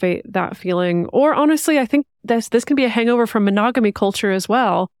can motivate that feeling. Or honestly, I think this can be a hangover from monogamy culture as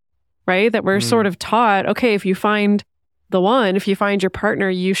well, right? That we're sort of taught, okay, if you find the one, if you find your partner,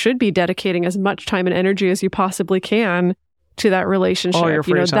 you should be dedicating as much time and energy as you possibly can to that relationship. All your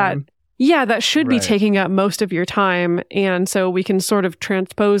free time. That should be taking up most of your time. And so we can sort of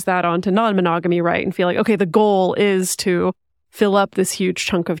transpose that onto non-monogamy, right? And feel like, okay, the goal is to fill up this huge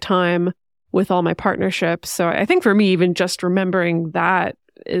chunk of time with all my partnerships. So I think for me, even just remembering that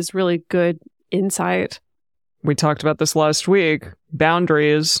is really good insight. We talked about this last week.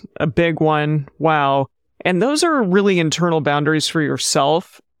 Boundaries, a big one. Wow. And those are really internal boundaries for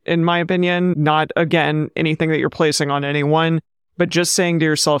yourself, in my opinion. Not, again, anything that you're placing on anyone. But just saying to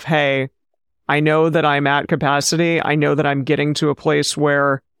yourself, hey, I know that I'm at capacity. I know that I'm getting to a place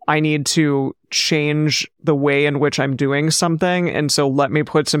where I need to change the way in which I'm doing something. And so let me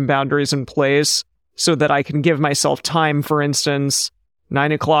put some boundaries in place so that I can give myself time. For instance,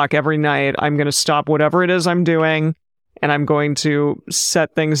 9:00 every night, I'm going to stop whatever it is I'm doing and I'm going to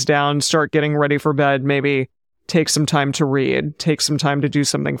set things down, start getting ready for bed, maybe take some time to read, take some time to do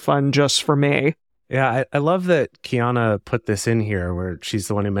something fun just for me. Yeah, I love that Kiana put this in here where she's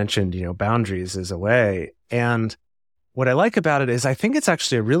the one who mentioned, boundaries is a way. And what I like about it is I think it's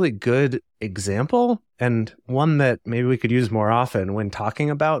actually a really good example and one that maybe we could use more often when talking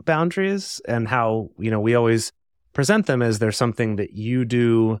about boundaries and how, we always present them as there's something that you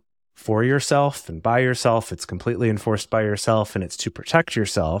do for yourself and by yourself. It's completely enforced by yourself and it's to protect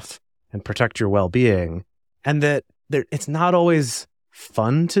yourself and protect your well-being. And that it's not always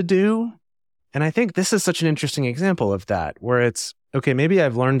fun to do. And I think this is such an interesting example of that, where it's, okay, maybe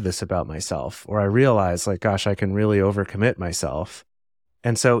I've learned this about myself, or I realize like, gosh, I can really overcommit myself.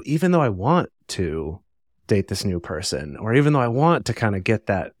 And so even though I want to date this new person, or even though I want to kind of get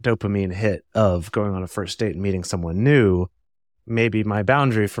that dopamine hit of going on a first date and meeting someone new, maybe my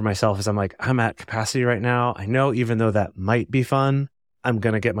boundary for myself is I'm like, I'm at capacity right now. I know even though that might be fun, I'm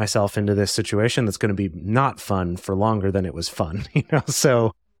going to get myself into this situation that's going to be not fun for longer than it was fun,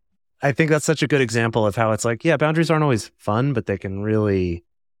 So I think that's such a good example of how it's like, yeah, boundaries aren't always fun, but they can really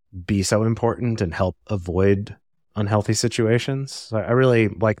be so important and help avoid unhealthy situations. So I really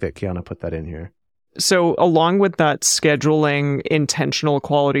like that Kiana put that in here. So along with that, scheduling intentional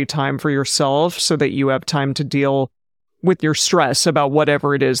quality time for yourself so that you have time to deal with your stress about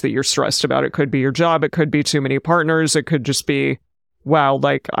whatever it is that you're stressed about. It could be your job. It could be too many partners. It could just be, wow,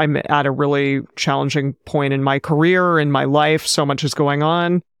 like I'm at a really challenging point in my career, in my life. So much is going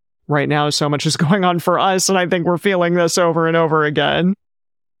on right now. So much is going on for us. And I think we're feeling this over and over again.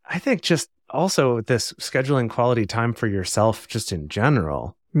 I think just also this scheduling quality time for yourself just in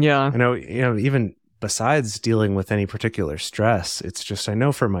general. Yeah. I know, even besides dealing with any particular stress, it's just, I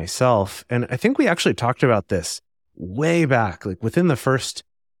know for myself, and I think we actually talked about this way back, like within the first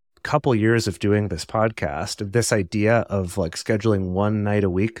couple years of doing this podcast, of this idea of like scheduling one night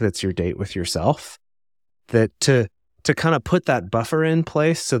a week that's your date with yourself, that to kind of put that buffer in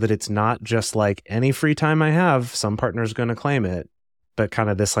place so that it's not just like any free time I have, some partner's going to claim it, but kind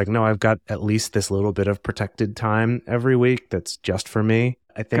of this like, no, I've got at least this little bit of protected time every week that's just for me.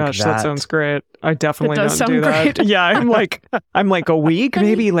 I think that sounds great. I definitely don't do that. Great. Yeah, I'm like a week,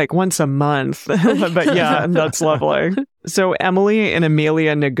 maybe like once a month. But yeah, that's lovely. So Emily and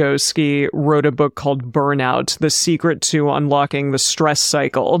Amelia Nagoski wrote a book called Burnout: The Secret to Unlocking the Stress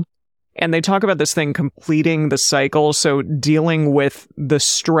Cycle. And they talk about this thing, completing the cycle. So dealing with the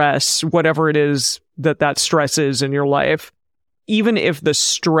stress, whatever it is that stress is in your life, even if the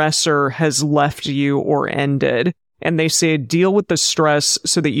stressor has left you or ended. And they say, deal with the stress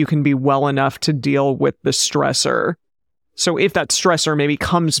so that you can be well enough to deal with the stressor. So if that stressor maybe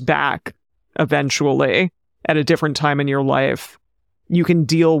comes back eventually at a different time in your life, you can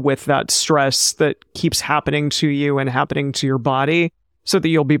deal with that stress that keeps happening to you and happening to your body so that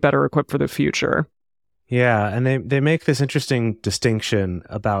you'll be better equipped for the future. Yeah, and they make this interesting distinction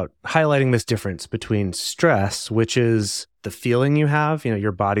about highlighting this difference between stress, which is the feeling you have,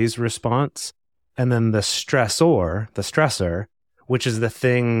 your body's response, and then the stressor, which is the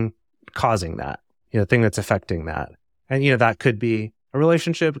thing causing that, the thing that's affecting that. And, that could be a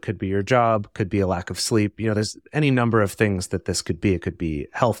relationship, it could be your job, could be a lack of sleep. There's any number of things that this could be. It could be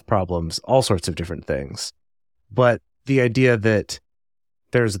health problems, all sorts of different things. But the idea that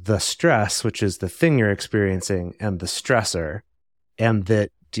there's the stress, which is the thing you're experiencing, and the stressor, and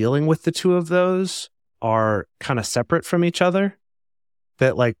that dealing with the two of those are kind of separate from each other.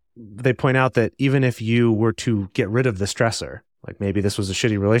 That like they point out that even if you were to get rid of the stressor, like maybe this was a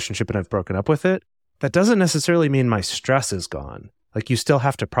shitty relationship and I've broken up with it, that doesn't necessarily mean my stress is gone. Like you still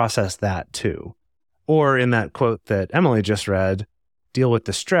have to process that too. Or in that quote that Emily just read, deal with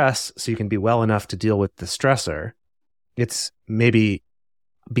the stress so you can be well enough to deal with the stressor. It's maybe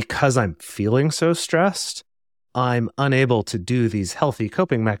because I'm feeling so stressed, I'm unable to do these healthy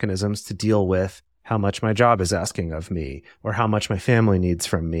coping mechanisms to deal with how much my job is asking of me, or how much my family needs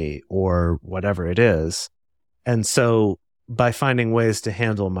from me, or whatever it is. And so by finding ways to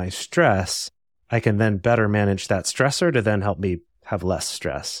handle my stress, I can then better manage that stressor to then help me have less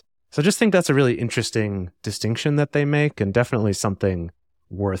stress. So I just think that's a really interesting distinction that they make, and definitely something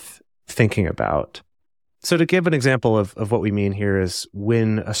worth thinking about. So to give an example of what we mean here is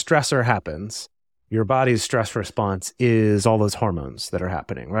when a stressor happens, your body's stress response is all those hormones that are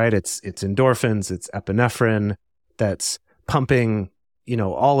happening, right? It's endorphins, it's epinephrine that's pumping,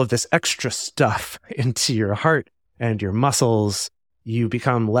 all of this extra stuff into your heart and your muscles. You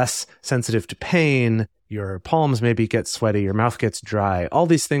become less sensitive to pain. Your palms maybe get sweaty, your mouth gets dry. All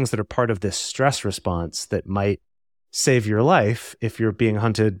these things that are part of this stress response that might save your life if you're being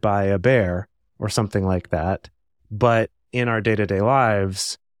hunted by a bear or something like that. But in our day-to-day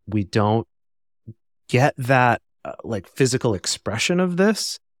lives, we don't get that like physical expression of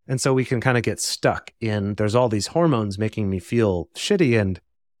this. And so we can kind of get stuck in, there's all these hormones making me feel shitty and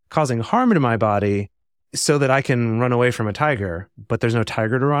causing harm to my body so that I can run away from a tiger, but there's no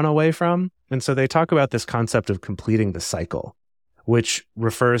tiger to run away from. And so they talk about this concept of completing the cycle, which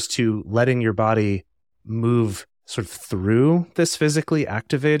refers to letting your body move sort of through this physically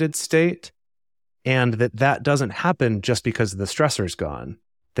activated state, and that doesn't happen just because the stressor's gone.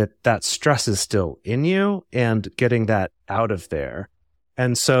 That stress is still in you and getting that out of there.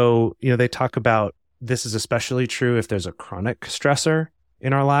 And so, they talk about this is especially true if there's a chronic stressor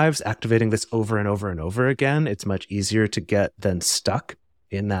in our lives, activating this over and over and over again. It's much easier to get then stuck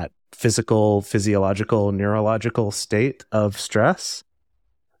in that physiological, neurological state of stress.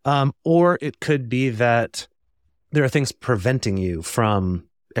 Or it could be that there are things preventing you from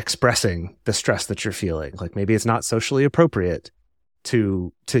expressing the stress that you're feeling. Like maybe it's not socially appropriate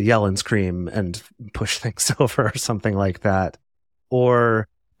to yell and scream and push things over or something like that. Or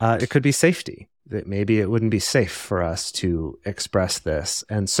it could be safety, that maybe it wouldn't be safe for us to express this.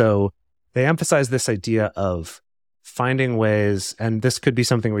 And so they emphasize this idea of finding ways, and this could be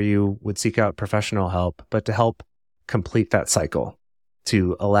something where you would seek out professional help, but to help complete that cycle,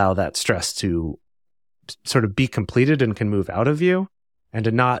 to allow that stress to sort of be completed and can move out of you, and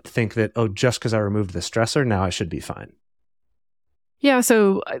to not think that, oh, just because I removed the stressor, now I should be fine. Yeah,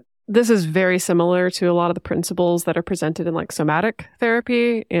 so this is very similar to a lot of the principles that are presented in like somatic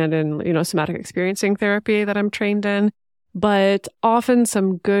therapy and in, somatic experiencing therapy that I'm trained in, but often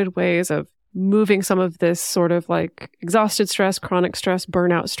some good ways of moving some of this sort of like exhausted stress, chronic stress,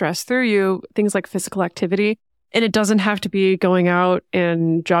 burnout stress through you, things like physical activity. And it doesn't have to be going out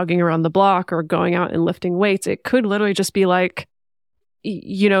and jogging around the block or going out and lifting weights. It could literally just be like,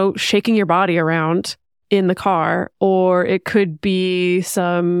 shaking your body around in the car, or it could be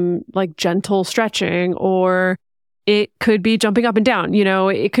some like gentle stretching, or it could be jumping up and down.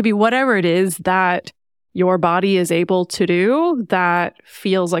 It could be whatever it is that your body is able to do that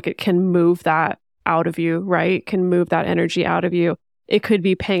feels like it can move that out of you, right? Can move that energy out of you. It could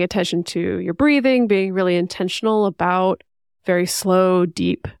be paying attention to your breathing, being really intentional about very slow,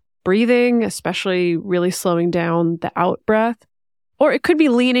 deep breathing, especially really slowing down the out breath. Or it could be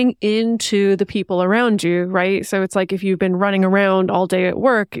leaning into the people around you, right? So it's like if you've been running around all day at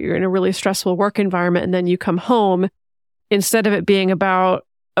work, you're in a really stressful work environment, and then you come home, instead of it being about,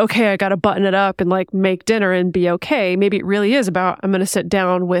 okay, I got to button it up and like make dinner and be okay. Maybe it really is about, I'm going to sit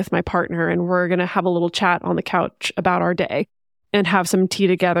down with my partner and we're going to have a little chat on the couch about our day and have some tea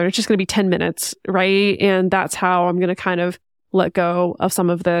together. It's just going to be 10 minutes, right? And that's how I'm going to kind of let go of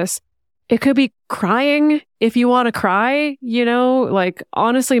some of this. It could be crying if you want to cry, like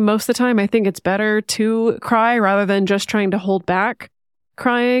honestly, most of the time, I think it's better to cry rather than just trying to hold back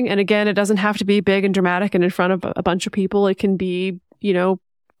crying. And again, it doesn't have to be big and dramatic and in front of a bunch of people. It can be,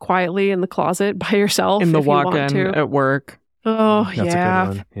 quietly in the closet by yourself. In the if you want walk-in to. at work. Oh, That's yeah. a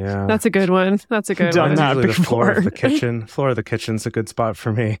good one. Yeah. That's a good one. That's a good Done one. that Usually the floor before. of the kitchen. Floor of the kitchen's a good spot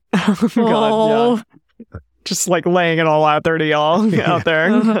for me. Oh, God, yeah. Just like laying it all out there to y'all out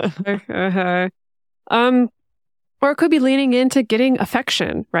there. Or it could be leaning into getting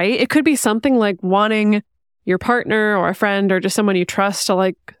affection, right? It could be something like wanting your partner or a friend or just someone you trust to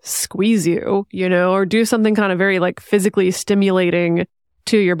like squeeze you, or do something kind of very like physically stimulating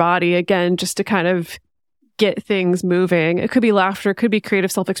to your body, again, just to kind of get things moving. It could be laughter, it could be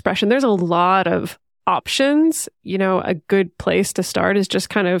creative self-expression. There's a lot of options. A good place to start is just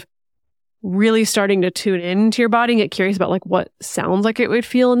kind of really starting to tune into your body and get curious about like what sounds like it would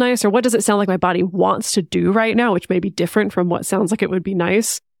feel nice, or what does it sound like my body wants to do right now, which may be different from what sounds like it would be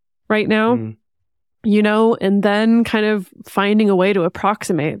nice right now. And then kind of finding a way to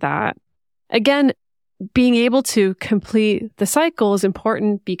approximate that. Again, being able to complete the cycle is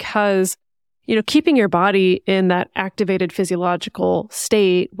important because, keeping your body in that activated physiological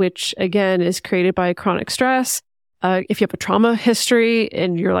state, which again is created by chronic stress. If you have a trauma history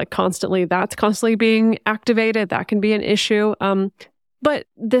and you're like that's constantly being activated, that can be an issue. But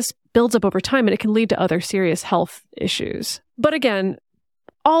this builds up over time and it can lead to other serious health issues. But again,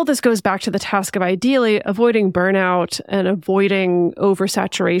 all this goes back to the task of ideally avoiding burnout and avoiding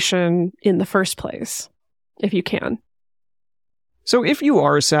oversaturation in the first place, if you can. So if you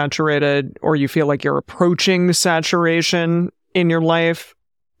are saturated or you feel like you're approaching saturation in your life,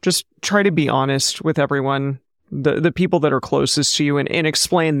 just try to be honest with everyone, the people that are closest to you, and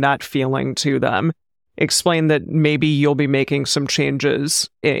explain that feeling to them. Explain that maybe you'll be making some changes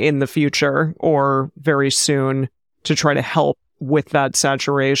in the future or very soon to try to help with that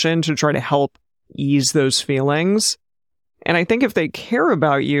saturation, to try to help ease those feelings. And I think if they care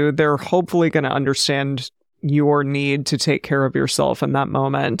about you, they're hopefully going to understand your need to take care of yourself in that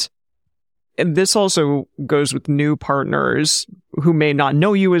moment. And this also goes with new partners who may not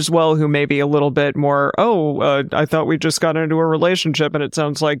know you as well, who may be a little bit more, I thought we just got into a relationship and it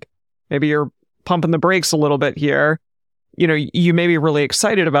sounds like maybe you're pumping the brakes a little bit here. You may be really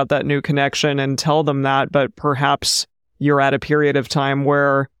excited about that new connection and tell them that, but perhaps you're at a period of time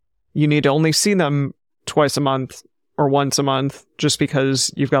where you need to only see them twice a month or once a month just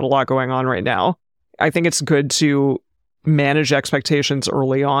because you've got a lot going on right now. I think it's good to manage expectations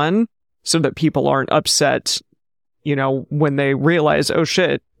early on so that people aren't upset, when they realize, oh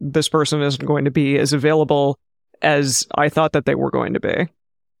shit, this person isn't going to be as available as I thought that they were going to be.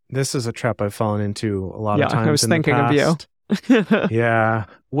 This is a trap I've fallen into a lot of times. I was in thinking the past. of you. Yeah.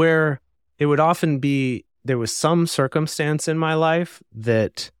 Where it would often be, there was some circumstance in my life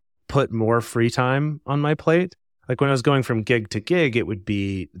that put more free time on my plate. Like when I was going from gig to gig, it would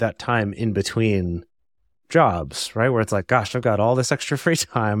be that time in between jobs, right? Where it's like, gosh, I've got all this extra free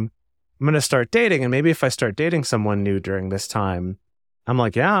time. I'm going to start dating. And maybe if I start dating someone new during this time, I'm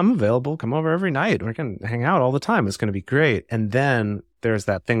like, yeah, I'm available. Come over every night. We're going to hang out all the time. It's going to be great. And then there's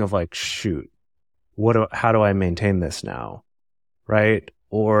that thing of like, shoot, how do I maintain this now? Right?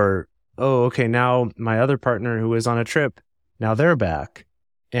 Or, oh, okay, now my other partner who was on a trip, now they're back.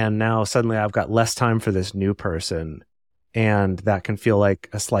 And now suddenly I've got less time for this new person. And that can feel like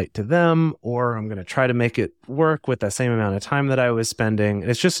a slight to them, or I'm going to try to make it work with that same amount of time that I was spending.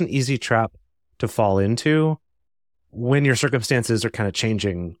 It's just an easy trap to fall into when your circumstances are kind of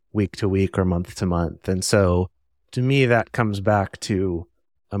changing week to week or month to month. And so to me, that comes back to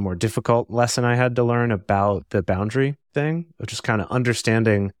a more difficult lesson I had to learn about the boundary thing, of just kind of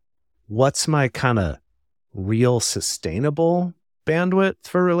understanding what's my kind of real sustainable bandwidth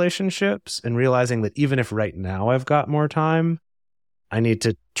for relationships, and realizing that even if right now I've got more time, I need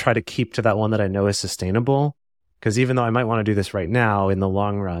to try to keep to that one that I know is sustainable. Because even though I might want to do this right now, in the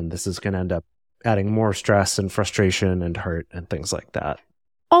long run, this is going to end up adding more stress and frustration and hurt and things like that.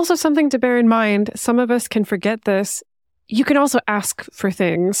 Also, something to bear in mind, some of us can forget this. You can also ask for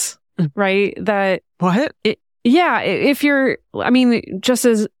things, right? That What? if you're, I mean, just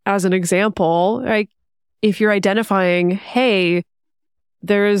as an example, like if you're identifying, hey,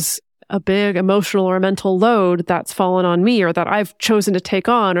 there's a big emotional or mental load that's fallen on me, or that I've chosen to take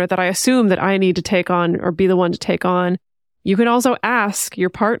on, or that I assume that I need to take on or be the one to take on, you can also ask your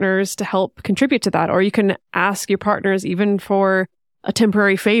partners to help contribute to that. Or you can ask your partners even for a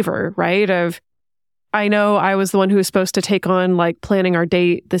temporary favor, right? Of, I know I was the one who was supposed to take on like planning our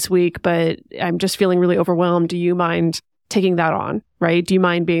date this week, but I'm just feeling really overwhelmed. Do you mind taking that on, right? Do you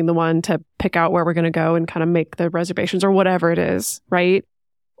mind being the one to pick out where we're going to go and kind of make the reservations or whatever it is, right?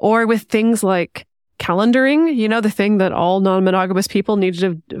 Or with things like calendaring, the thing that all non-monogamous people need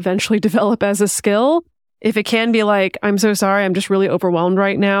to eventually develop as a skill. If it can be like, I'm so sorry, I'm just really overwhelmed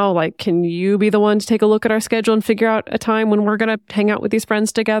right now. Like, can you be the one to take a look at our schedule and figure out a time when we're going to hang out with these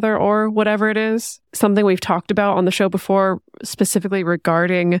friends together, or whatever it is? Something we've talked about on the show before, specifically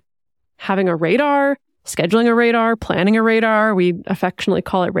regarding having a radar, scheduling a radar, planning a radar. We affectionately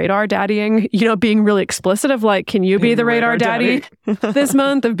call it radar daddying, being really explicit of like, can you be the radar daddy this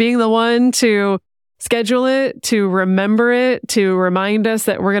month, of being the one to schedule it, to remember it, to remind us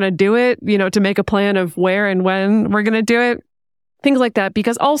that we're going to do it, to make a plan of where and when we're going to do it, things like that.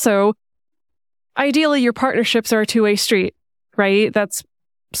 Because also, ideally, your partnerships are a two-way street, right? That's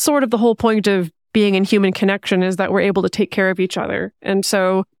sort of the whole point of being in human connection, is that we're able to take care of each other. And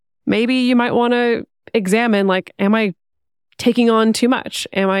so maybe you might want to examine, like, am I taking on too much?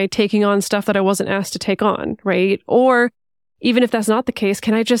 Am I taking on stuff that I wasn't asked to take on, right? Or even if that's not the case,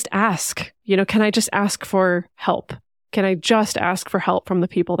 can I just ask? Can I just ask for help? Can I just ask for help from the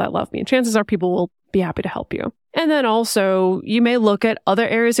people that love me? And chances are people will be happy to help you. And then also, you may look at other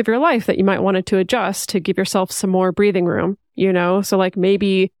areas of your life that you might want to adjust to give yourself some more breathing room, So like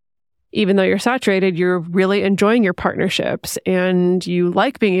maybe even though you're saturated, you're really enjoying your partnerships and you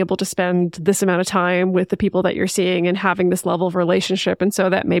like being able to spend this amount of time with the people that you're seeing and having this level of relationship. And so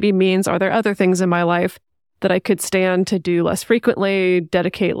that maybe means, are there other things in my life that I could stand to do less frequently,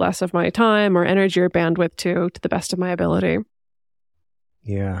 dedicate less of my time or energy or bandwidth to the best of my ability?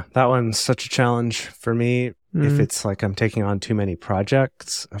 Yeah, that one's such a challenge for me. If it's like I'm taking on too many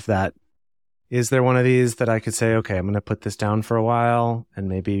projects, of that, is there one of these that I could say, okay, I'm going to put this down for a while and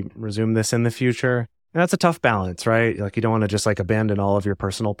maybe resume this in the future? And that's a tough balance, right? Like you don't want to just like abandon all of your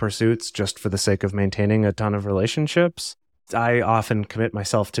personal pursuits just for the sake of maintaining a ton of relationships. I often commit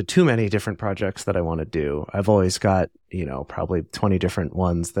myself to too many different projects that I want to do. I've always got, probably 20 different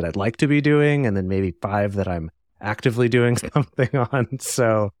ones that I'd like to be doing, and then maybe 5 that I'm actively doing something on.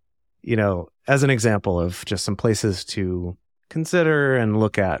 So, as an example of just some places to consider and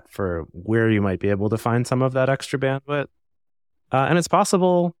look at for where you might be able to find some of that extra bandwidth. And it's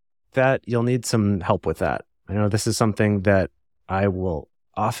possible that you'll need some help with that. I know this is something that I will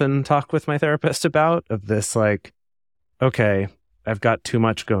often talk with my therapist about, of this like, okay, I've got too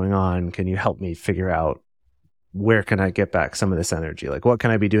much going on. Can you help me figure out where can I get back some of this energy? Like, what can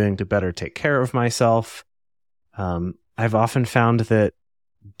I be doing to better take care of myself? I've often found that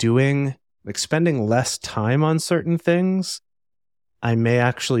spending less time on certain things, I may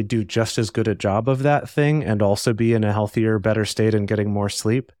actually do just as good a job of that thing and also be in a healthier, better state and getting more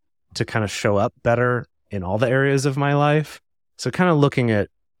sleep to kind of show up better in all the areas of my life. So kind of looking at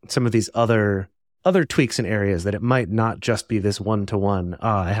some of these other tweaks in areas that it might not just be this one-to-one,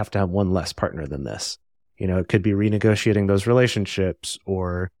 I have to have one less partner than this. It could be renegotiating those relationships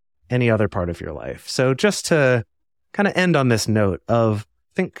or any other part of your life. So just to kind of end on this note of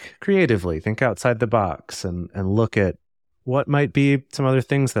think creatively, think outside the box and look at what might be some other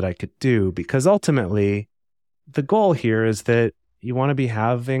things that I could do, because ultimately the goal here is that you want to be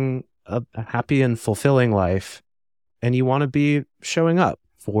having a happy and fulfilling life, and you want to be showing up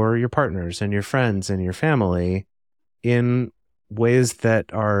for your partners and your friends and your family in ways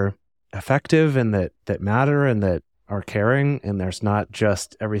that are effective and that matter and that are caring, and there's not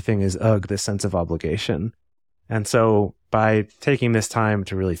just everything is this sense of obligation. And so by taking this time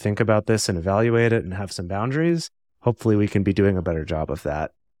to really think about this and evaluate it and have some boundaries, hopefully we can be doing a better job of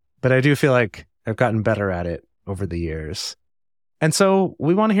that. But I do feel like I've gotten better at it over the years. And so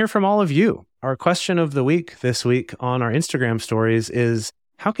we want to hear from all of you. Our question of the week this week on our Instagram stories is,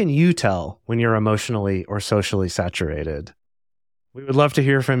 how can you tell when you're emotionally or socially saturated? We would love to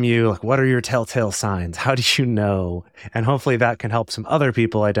hear from you. Like, what are your telltale signs? How do you know? And hopefully that can help some other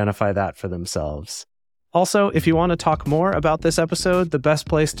people identify that for themselves. Also, if you want to talk more about this episode, the best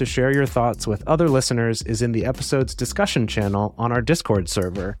place to share your thoughts with other listeners is in the episode's discussion channel on our Discord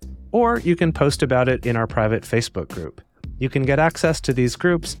server, or you can post about it in our private Facebook group. You can get access to these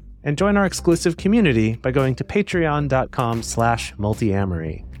groups and join our exclusive community by going to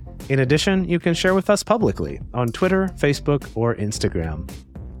patreon.com/multiamory. In addition, you can share with us publicly on Twitter, Facebook, or Instagram.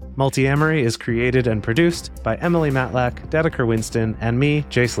 Multiamory is created and produced by Emily Matlack, Dedeker Winston, and me,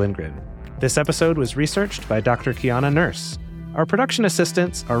 Jace Lindgren. This episode was researched by Dr. Kiana Nurse. Our production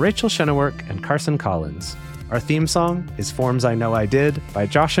assistants are Rachel Shennework and Carson Collins. Our theme song is Forms I Know I Did by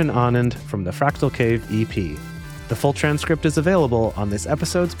Josh and Anand from the Fractal Cave EP. The full transcript is available on this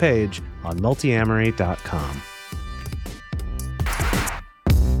episode's page on multiamory.com.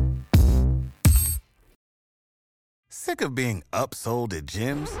 Sick of being upsold at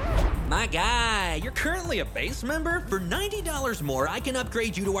gyms? My guy, you're currently a base member? For $90 more, I can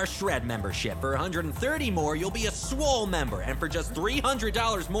upgrade you to our Shred membership. For $130 more, you'll be a Swole member. And for just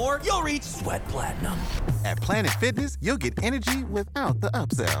 $300 more, you'll reach Sweat Platinum. At Planet Fitness, you'll get energy without the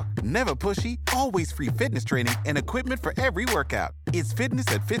upsell. Never pushy, always free fitness training and equipment for every workout. It's fitness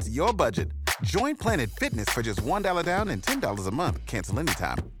that fits your budget. Join Planet Fitness for just $1 down and $10 a month. Cancel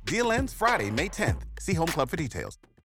anytime. Deal ends Friday, May 10th. See Home Club for details.